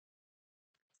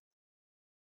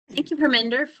 Thank you,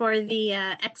 Parminder, for the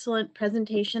excellent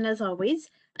presentation as always.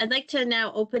 I'd like to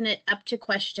now open it up to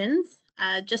questions.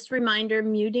 Just a reminder,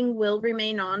 muting will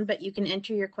remain on, but you can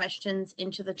enter your questions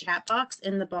into the chat box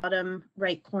in the bottom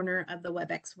right corner of the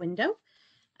WebEx window.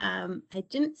 I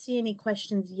didn't see any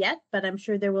questions yet, but I'm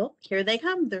sure there will. Here they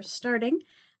come. They're starting.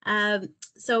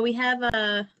 So we have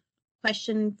a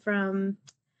question from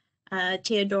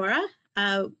Theodora.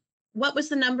 What was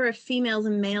the number of females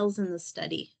and males in the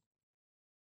study?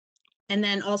 And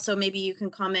then also maybe you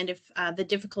can comment if the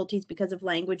difficulties because of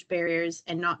language barriers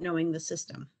and not knowing the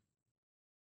system.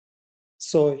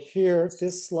 So here,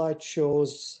 this slide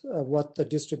shows what the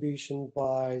distribution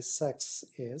by sex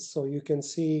is. So you can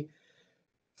see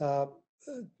the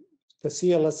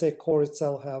CLSA core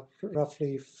itself have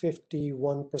roughly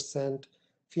 51%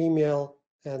 female,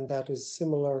 and that is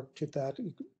similar to that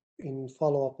in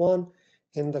follow-up 1.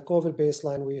 In the COVID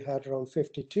baseline, we had around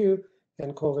 52,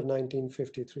 and COVID-19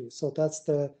 53. So that's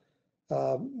the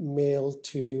male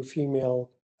to female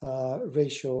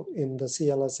ratio in the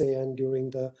CLSA and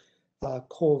during the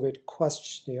COVID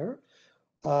questionnaire.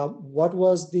 What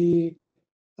was the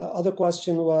other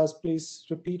question was, please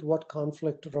repeat what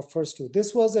conflict refers to.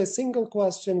 This was a single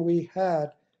question we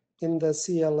had in the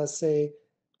CLSA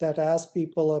that asked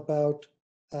people about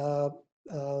uh,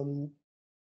 um,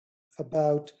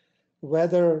 about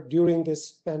whether during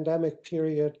this pandemic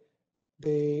period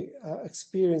they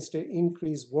experienced an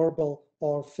increased verbal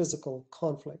or physical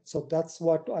conflict. So that's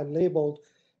what I labeled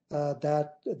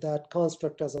that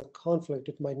construct as a conflict.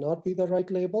 It might not be the right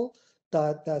label.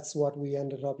 That's what we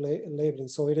ended up labeling.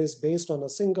 So it is based on a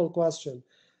single question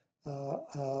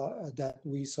that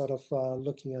we sort of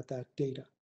looking at that data.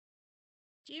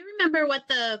 Do you remember what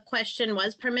the question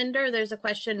was, Parminder? There's a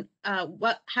question,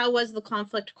 how was the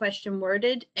conflict question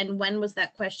worded, and when was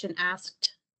that question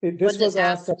asked? This was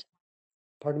asked,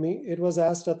 pardon me, it was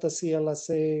asked at the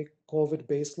CLSA COVID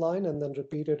baseline and then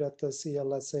repeated at the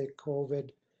CLSA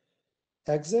COVID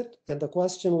exit. And the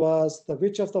question was,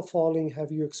 which of the following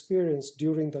have you experienced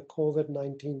during the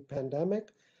COVID-19 pandemic?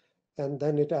 And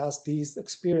then it asked these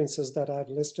experiences that I've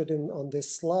listed on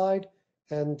this slide.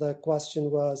 And the question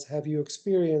was, have you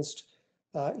experienced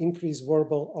increased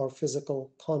verbal or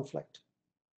physical conflict?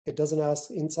 It doesn't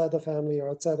ask inside the family or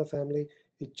outside the family.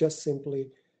 It just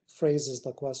simply phrases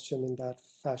the question in that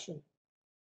fashion.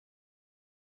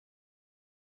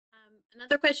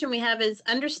 Another question we have is,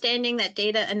 understanding that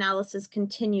data analysis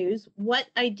continues, what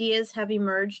ideas have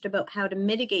emerged about how to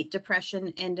mitigate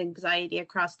depression and anxiety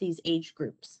across these age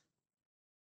groups?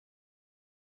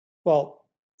 Well,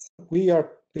 we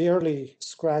are barely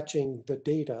scratching the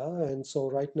data. And so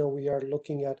right now we are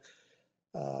looking at,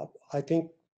 I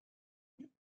think,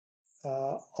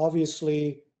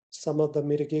 obviously, some of the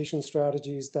mitigation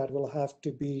strategies that will have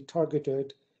to be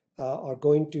targeted are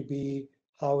going to be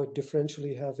how it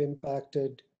differentially have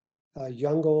impacted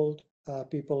young, old,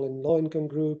 people in low income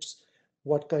groups,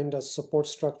 what kind of support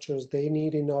structures they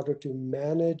need in order to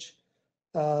manage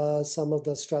some of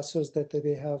the stressors that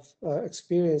they have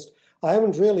experienced. I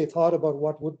haven't really thought about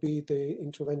what would be the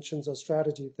interventions or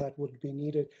strategies that would be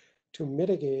needed to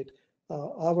mitigate.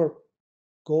 Our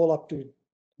goal up to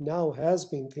now has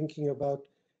been thinking about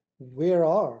where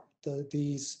are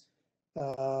these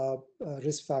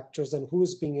risk factors and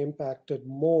who's being impacted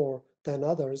more than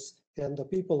others. And the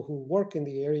people who work in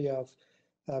the area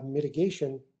of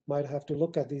mitigation might have to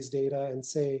look at these data and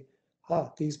say,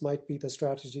 these might be the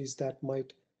strategies that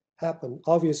might happen.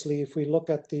 Obviously, if we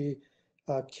look at the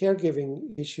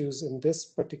caregiving issues in this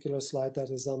particular slide that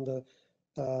is on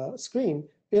the screen,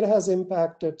 it has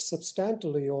impacted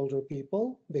substantially older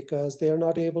people because they are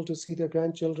not able to see their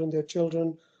grandchildren, their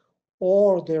children,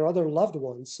 or their other loved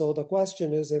ones. So the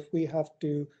question is, if we have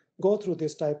to go through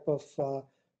this type of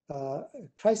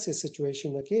crisis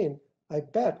situation again, I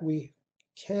bet we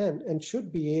can and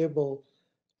should be able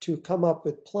to come up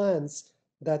with plans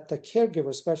that the caregivers,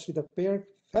 especially the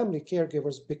family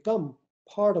caregivers, become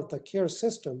part of the care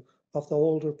system of the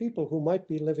older people who might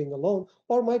be living alone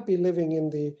or might be living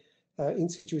in the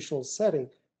institutional setting.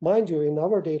 Mind you, in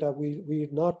our data, we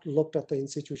not looked at the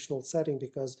institutional setting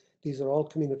because these are all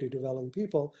community development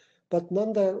people, but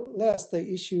nonetheless, the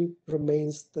issue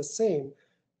remains the same.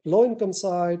 Low income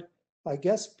side, I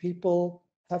guess people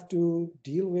have to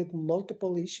deal with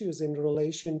multiple issues in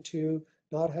relation to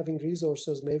not having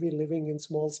resources, maybe living in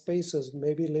small spaces,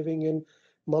 maybe living in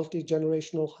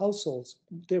multi-generational households.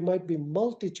 There might be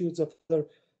multitudes of other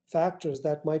factors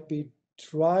that might be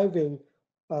driving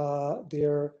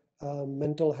their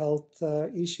mental health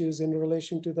issues in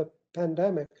relation to the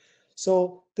pandemic.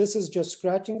 So this is just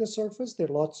scratching the surface. There's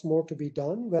lots more to be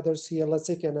done. Whether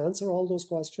CLSA can answer all those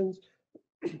questions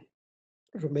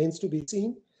remains to be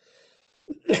seen.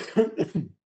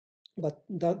 But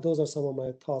those are some of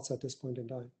my thoughts at this point in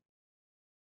time.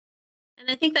 And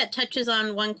I think that touches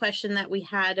on one question that we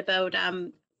had about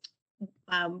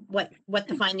what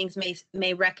the findings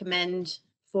may recommend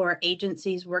for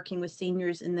agencies working with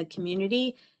seniors in the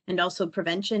community, and also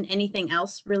prevention. Anything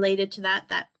else related to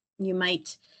that you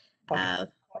might?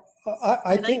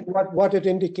 I think what it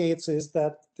indicates is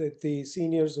that the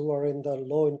seniors who are in the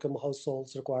low income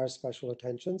households require special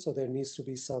attention. So there needs to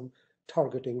be some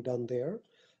targeting done there.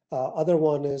 Other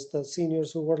one is the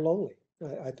seniors who are lonely.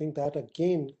 I think that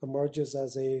again emerges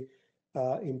as a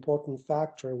important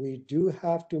factor. We do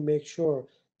have to make sure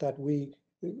that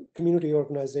community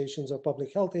organizations or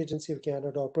Public Health Agency of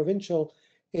Canada or provincial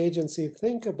agency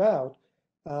think about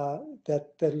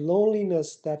that the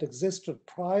loneliness that existed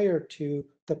prior to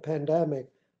the pandemic,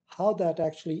 how that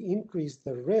actually increased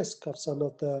the risk of some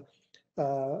of the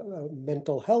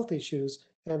mental health issues,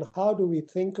 and how do we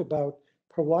think about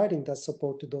providing that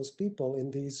support to those people in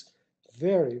these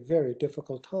very, very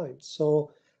difficult times.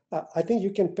 So I think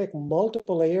you can pick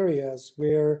multiple areas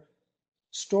where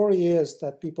story is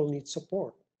that people need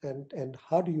support, and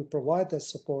how do you provide that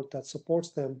support that supports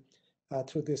them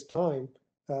through this time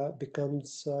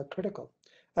becomes critical.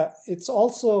 It's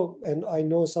also, and I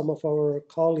know some of our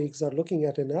colleagues are looking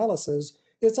at analysis,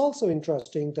 it's also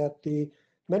interesting that the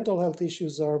mental health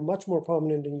issues are much more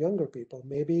prominent in younger people.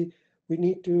 Maybe we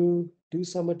need to do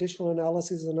some additional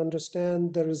analysis and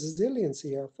understand the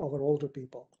resiliency of our older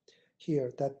people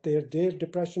here, that their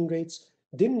depression rates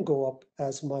didn't go up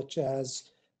as much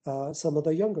as some of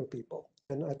the younger people.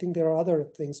 And I think there are other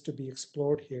things to be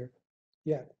explored here.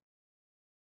 Yeah.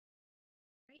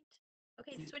 Great.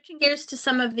 Okay, switching gears to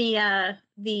some of the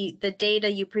data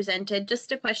you presented,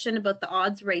 just a question about the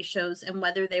odds ratios and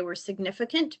whether they were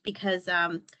significant because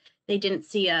they didn't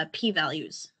see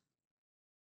p-values.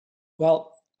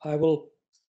 Well, I will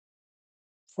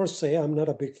first say I'm not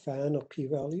a big fan of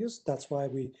p-values. That's why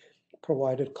we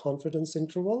provided confidence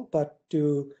interval, but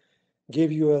to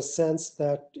give you a sense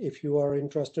that if you are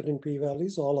interested in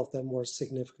p-values, all of them were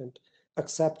significant,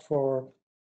 except for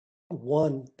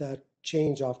one that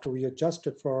changed after we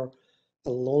adjusted for the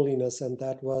loneliness, and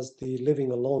that was the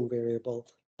living alone variable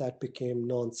that became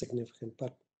non-significant.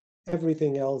 But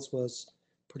everything else was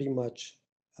pretty much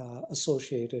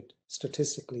associated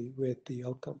statistically with the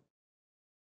outcome.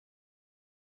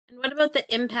 And what about the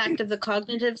impact of the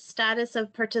cognitive status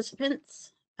of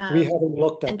participants? We haven't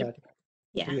looked at that.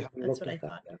 Yeah, We haven't that's looked what I at that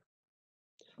thought. yet.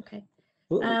 Okay.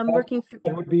 Working through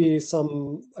that would be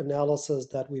some analysis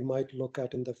that we might look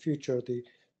at in the future.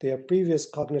 Their previous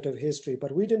cognitive history,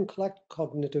 but we didn't collect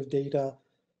cognitive data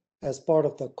as part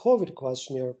of the COVID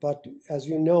questionnaire. But as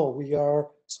you know, we are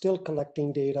still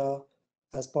collecting data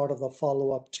as part of the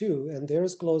follow-up too. And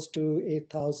there's close to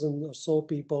 8,000 or so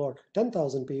people, or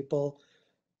 10,000 people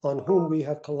on whom we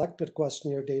have collected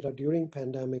questionnaire data during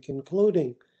pandemic,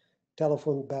 including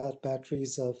telephone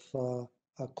batteries of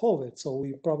COVID. So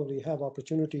we probably have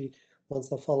opportunity once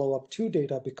the follow-up 2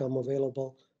 data become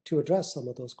available to address some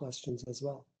of those questions as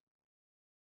well.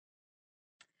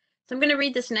 So I'm going to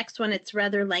read this next one. It's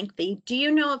rather lengthy. Do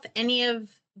you know if any of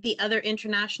the other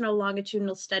international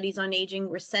longitudinal studies on aging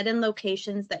were set in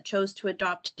locations that chose to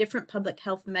adopt different public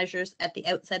health measures at the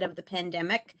outset of the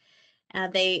pandemic?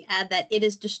 They add that it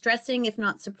is distressing, if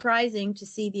not surprising, to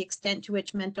see the extent to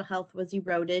which mental health was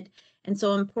eroded, and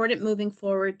so important moving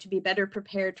forward to be better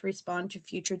prepared to respond to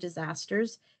future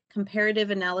disasters. Comparative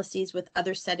analyses with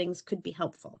other settings could be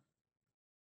helpful.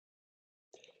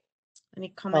 Any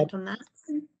comment on that?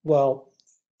 Well,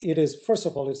 it is, first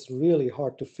of all, it's really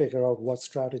hard to figure out what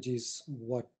strategies,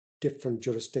 what different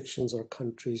jurisdictions or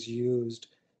countries used.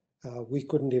 We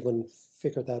couldn't even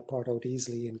figure that part out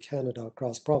easily in Canada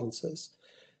across provinces.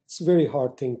 It's a very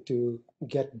hard thing to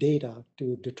get data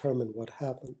to determine what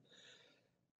happened.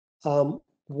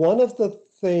 One of the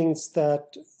things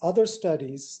that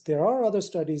there are other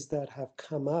studies that have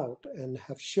come out and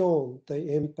have shown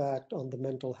the impact on the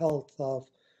mental health of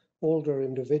older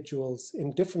individuals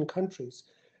in different countries.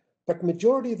 But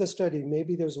majority of the study,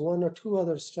 maybe there's 1 or 2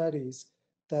 other studies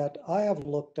that I have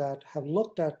looked at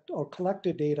or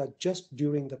collected data just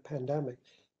during the pandemic.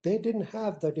 They didn't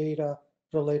have the data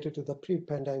related to the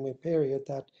pre-pandemic period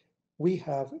that we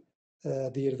have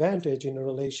the advantage in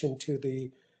relation to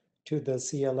the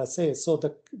CLSA. So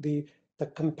the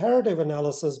comparative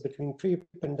analysis between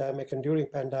pre-pandemic and during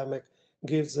pandemic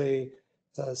gives a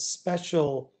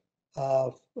special,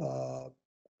 I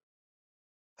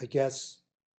guess,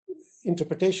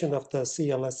 interpretation of the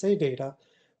CLSA data.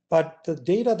 But the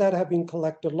data that have been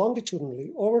collected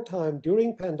longitudinally over time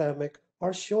during pandemic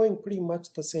are showing pretty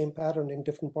much the same pattern in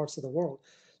different parts of the world.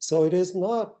 So it is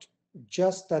not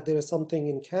just that there is something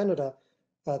in Canada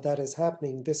that is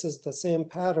happening. This is the same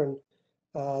pattern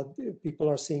people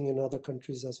are seeing in other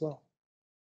countries as well.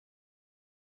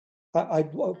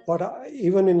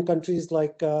 Even in countries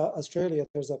like Australia,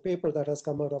 there's a paper that has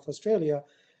come out of Australia,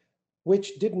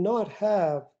 which did not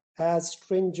have as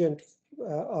stringent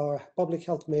public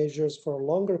health measures for a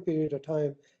longer period of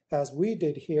time as we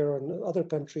did here in other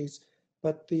countries.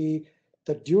 But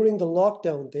during the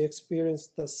lockdown, they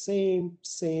experienced the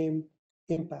same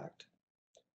impact.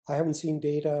 I haven't seen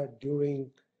data during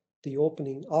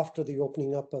after the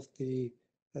opening up of the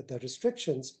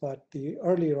restrictions, but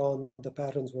earlier on, the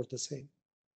patterns were the same.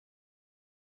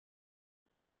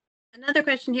 Another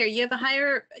question here. You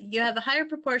have a higher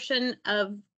proportion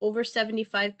of over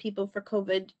 75 people for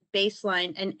COVID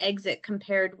baseline and exit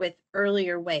compared with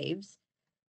earlier waves.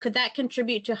 Could that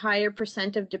contribute to higher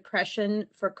 % of depression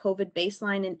for COVID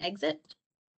baseline and exit?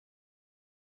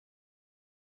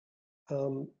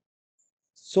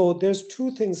 So there's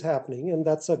 2 things happening, and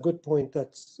that's a good point.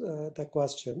 That's the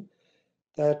question.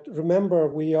 That remember,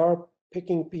 we are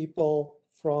picking people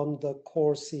from the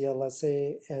core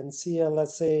CLSA, and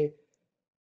CLSA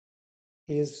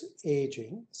is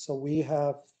aging. So we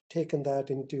have taken that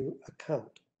into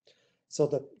account. So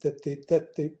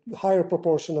the higher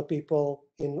proportion of people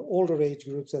in older age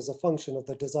groups as a function of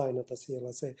the design of the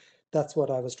CLSA. That's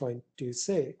what I was trying to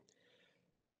say.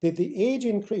 The age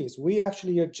increase, we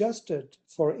actually adjusted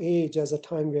for age as a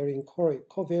time varying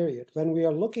covariate. When we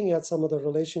are looking at some of the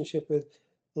relationship with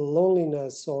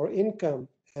loneliness or income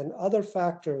and other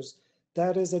factors,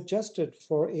 that is adjusted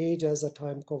for age as a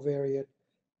time covariate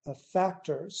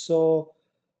factor. So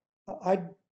I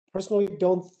personally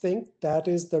don't think that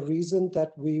is the reason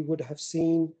that we would have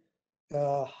seen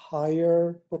a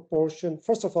higher proportion.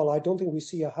 First of all, I don't think we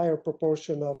see a higher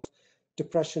proportion of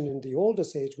depression in the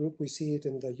oldest age group. We see it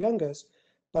in the youngest,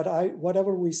 but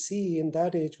whatever we see in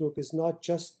that age group is not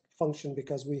just function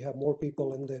because we have more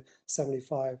people in the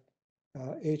 75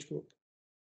 age group.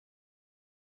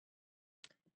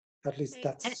 At least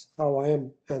that's how I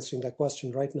am answering that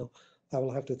question right now. I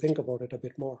will have to think about it a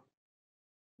bit more.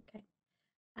 Okay.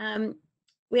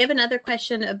 We have another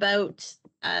question about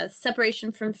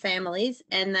separation from families,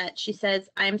 and that she says,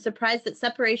 I'm surprised that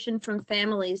separation from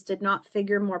families did not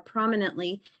figure more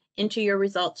prominently into your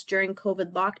results during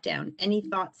COVID lockdown. Any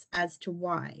thoughts as to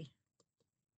why?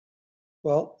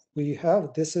 Well,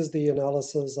 this is the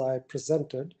analysis I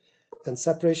presented, and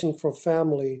separation from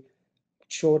family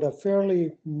showed a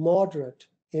fairly moderate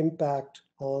impact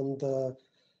on the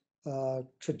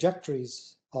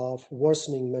trajectories of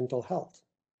worsening mental health.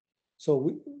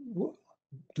 So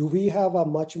do we have a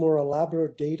much more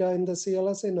elaborate data in the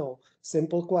CLSA? No,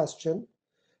 simple question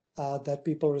that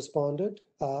people responded.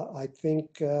 I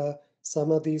think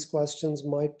some of these questions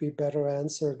might be better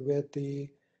answered with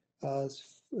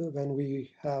when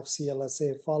we have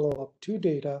CLSA follow-up to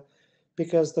data,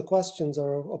 because the questions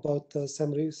are about the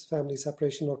family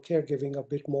separation or caregiving a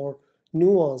bit more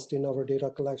nuanced in our data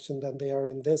collection than they are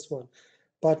in this one.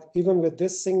 But even with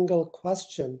this single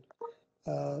question,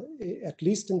 at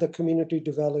least in the community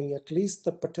developing, at least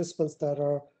the participants that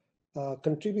are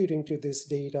contributing to this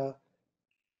data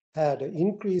had an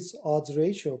increased odds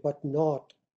ratio, but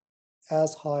not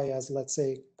as high as, let's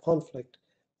say, conflict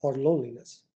or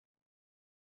loneliness.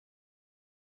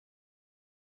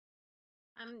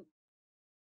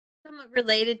 Somewhat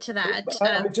related to that.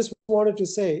 I just wanted to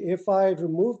say, if I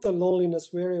remove the loneliness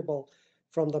variable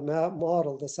from the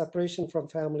model, the separation from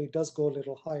family does go a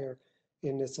little higher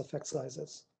in its effect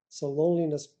sizes. So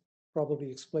loneliness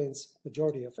probably explains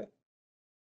majority of it.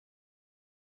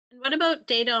 And what about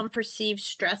data on perceived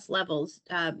stress levels?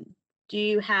 Do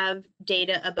you have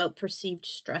data about perceived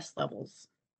stress levels?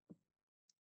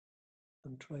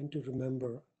 I'm trying to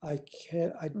remember. I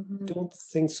don't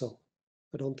think so.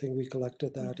 I don't think we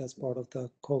collected that as part of the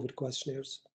COVID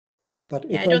questionnaires. But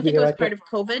yeah, I don't think it was part of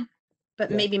COVID,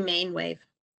 but maybe main wave.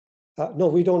 No,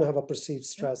 we don't have a perceived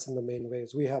stress in the main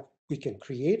waves. We can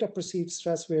create a perceived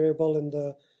stress variable in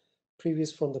the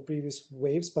from the previous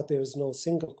waves, but there is no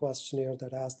single questionnaire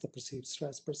that asks the perceived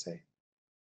stress per se.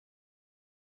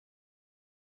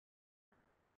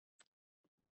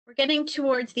 We're getting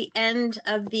towards the end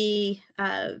of the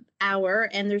hour,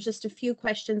 and there's just a few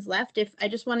questions left. I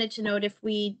just wanted to note, if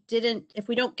we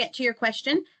don't get to your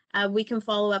question, we can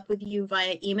follow up with you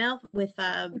via email with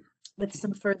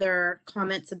some further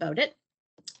comments about it.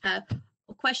 A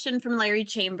question from Larry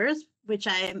Chambers, which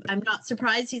I'm not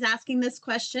surprised he's asking this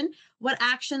question. What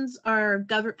actions of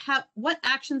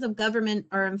government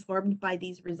are informed by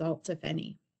these results, if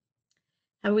any?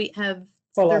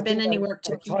 Well, there been any work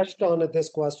to touched on this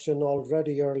question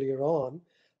already earlier on.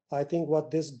 I think what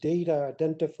this data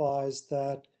identifies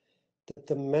that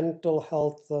the mental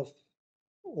health of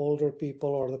older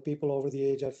people, or the people over the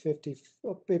age of 50,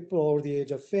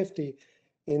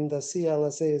 in the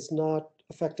CLSA is not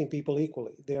affecting people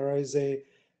equally. There is a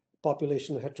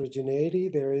population heterogeneity.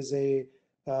 There is a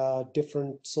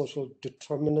different social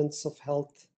determinants of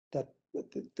health, that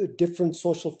the different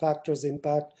social factors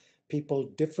impact people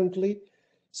differently.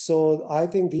 So I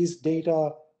think these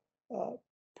data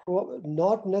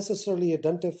not necessarily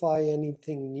identify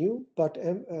anything new, but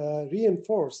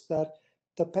reinforce that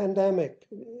the pandemic,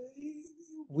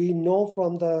 we know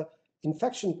from the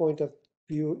infection point of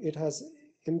view, it has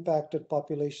impacted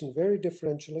population very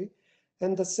differentially.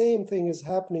 And the same thing is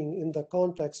happening in the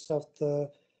context of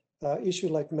the issue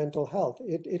like mental health.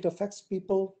 It affects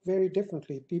people very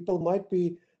differently. People might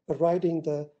be riding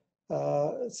the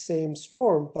same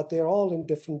storm, but they're all in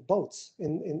different boats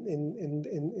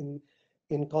in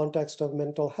context of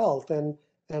mental health. And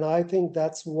I think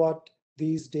that's what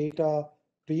these data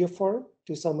reaffirm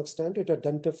to some extent. It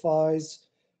identifies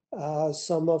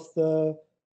some of the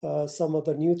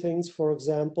new things, for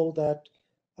example, that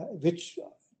which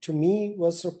to me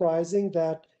was surprising,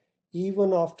 that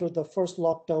even after the first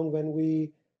lockdown, when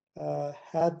we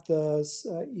had the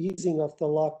easing of the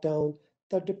lockdown,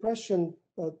 the depression,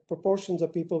 proportions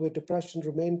of people with depression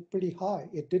remained pretty high.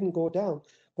 It didn't go down.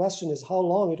 Question is how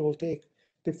long it will take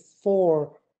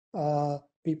before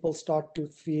people start to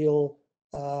feel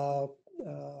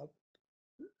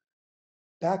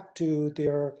back to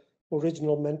their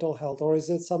original mental health, or is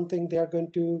it something they're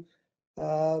going to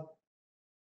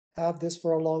have this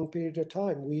for a long period of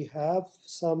time? We have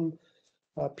some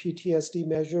PTSD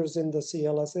measures in the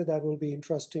CLSA that will be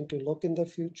interesting to look in the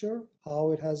future,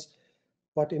 how it has,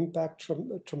 what impact,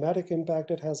 traumatic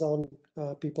impact it has on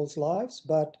people's lives.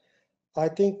 But I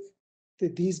think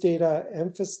that these data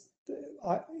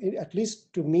at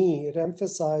least to me, it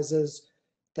emphasizes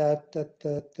that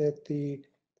the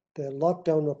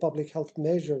lockdown or public health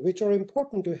measure, which are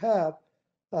important to have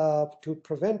to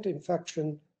prevent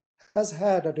infection, has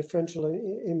had a differential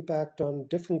impact on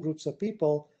different groups of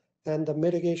people, and the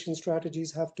mitigation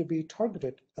strategies have to be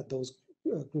targeted at those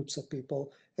groups of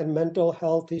people. And mental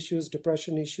health issues,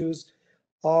 depression issues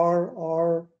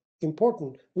are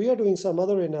important. We are doing some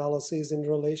other analyses in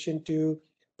relation to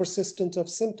persistence of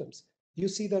symptoms. You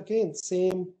see that again,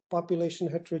 same population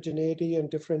heterogeneity and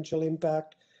differential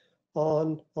impact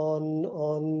on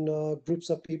groups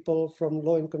of people from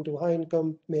low income to high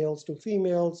income, males to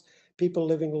females, people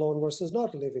living alone versus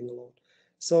not living alone.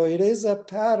 So it is a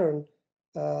pattern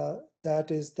that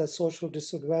is the social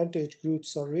disadvantaged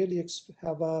groups are really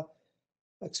have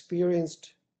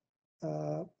experienced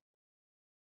or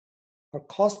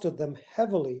costed them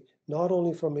heavily, not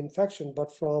only from infection,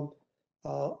 but from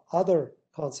other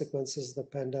consequences of the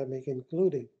pandemic,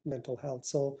 including mental health.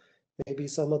 So maybe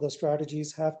some of the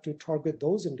strategies have to target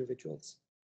those individuals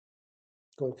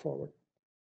going forward.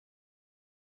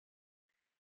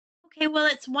 Okay, well,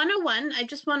 it's 1:01. I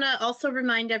just want to also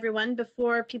remind everyone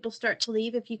before people start to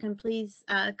leave, if you can please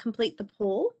complete the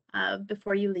poll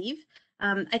before you leave.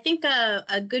 I think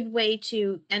a good way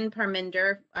to end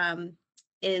Parminder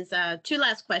is two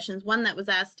last questions. One that was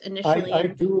asked initially.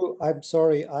 I'm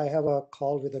sorry, I have a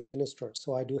call with the minister,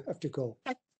 so I do have to go.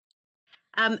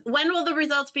 When will the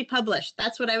results be published?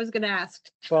 That's what I was going to ask.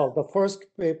 Well, the first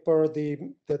paper,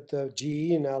 the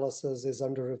GE analysis is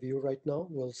under review right now.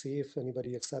 We'll see if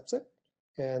anybody accepts it.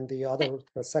 And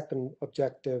the second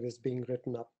objective is being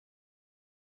written up.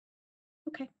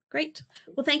 Okay, great.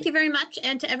 Well, thank you very much.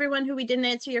 And to everyone who we didn't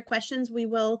answer your questions, we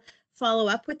will follow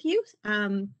up with you.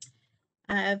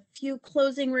 A few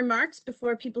closing remarks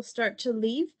before people start to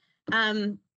leave.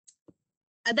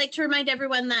 I'd like to remind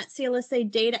everyone that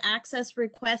CLSA data access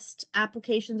request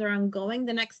applications are ongoing.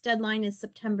 The next deadline is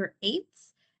September 8th.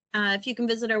 If you can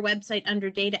visit our website under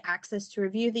data access to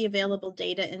review the available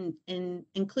data,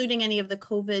 including any of the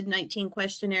COVID-19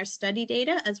 questionnaire study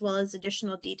data, as well as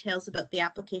additional details about the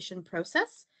application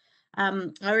process. I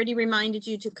already reminded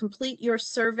you to complete your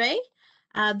survey.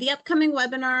 The upcoming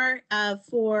webinar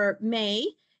for May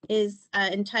is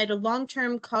entitled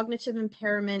Long-Term Cognitive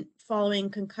Impairment Following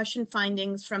Concussion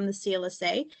Findings from the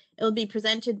CLSA. It will be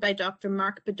presented by Dr.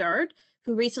 Mark Bedard,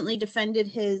 who recently defended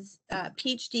his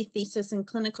PhD thesis in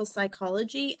clinical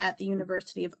psychology at the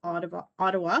University of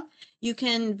Ottawa. You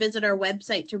can visit our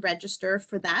website to register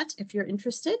for that if you're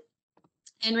interested.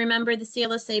 And remember, the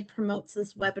CLSA promotes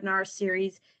this webinar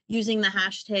series using the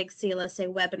hashtag CLSA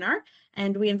webinar.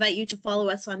 And we invite you to follow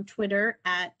us on Twitter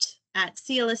at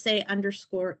CLSA_ELCV.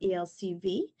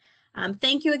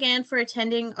 Thank you again for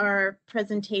attending our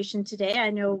presentation today. I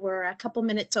know we're a couple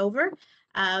minutes over,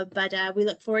 but we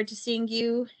look forward to seeing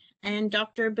you and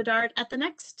Dr. Bedard at the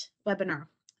next webinar.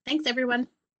 Thanks, everyone.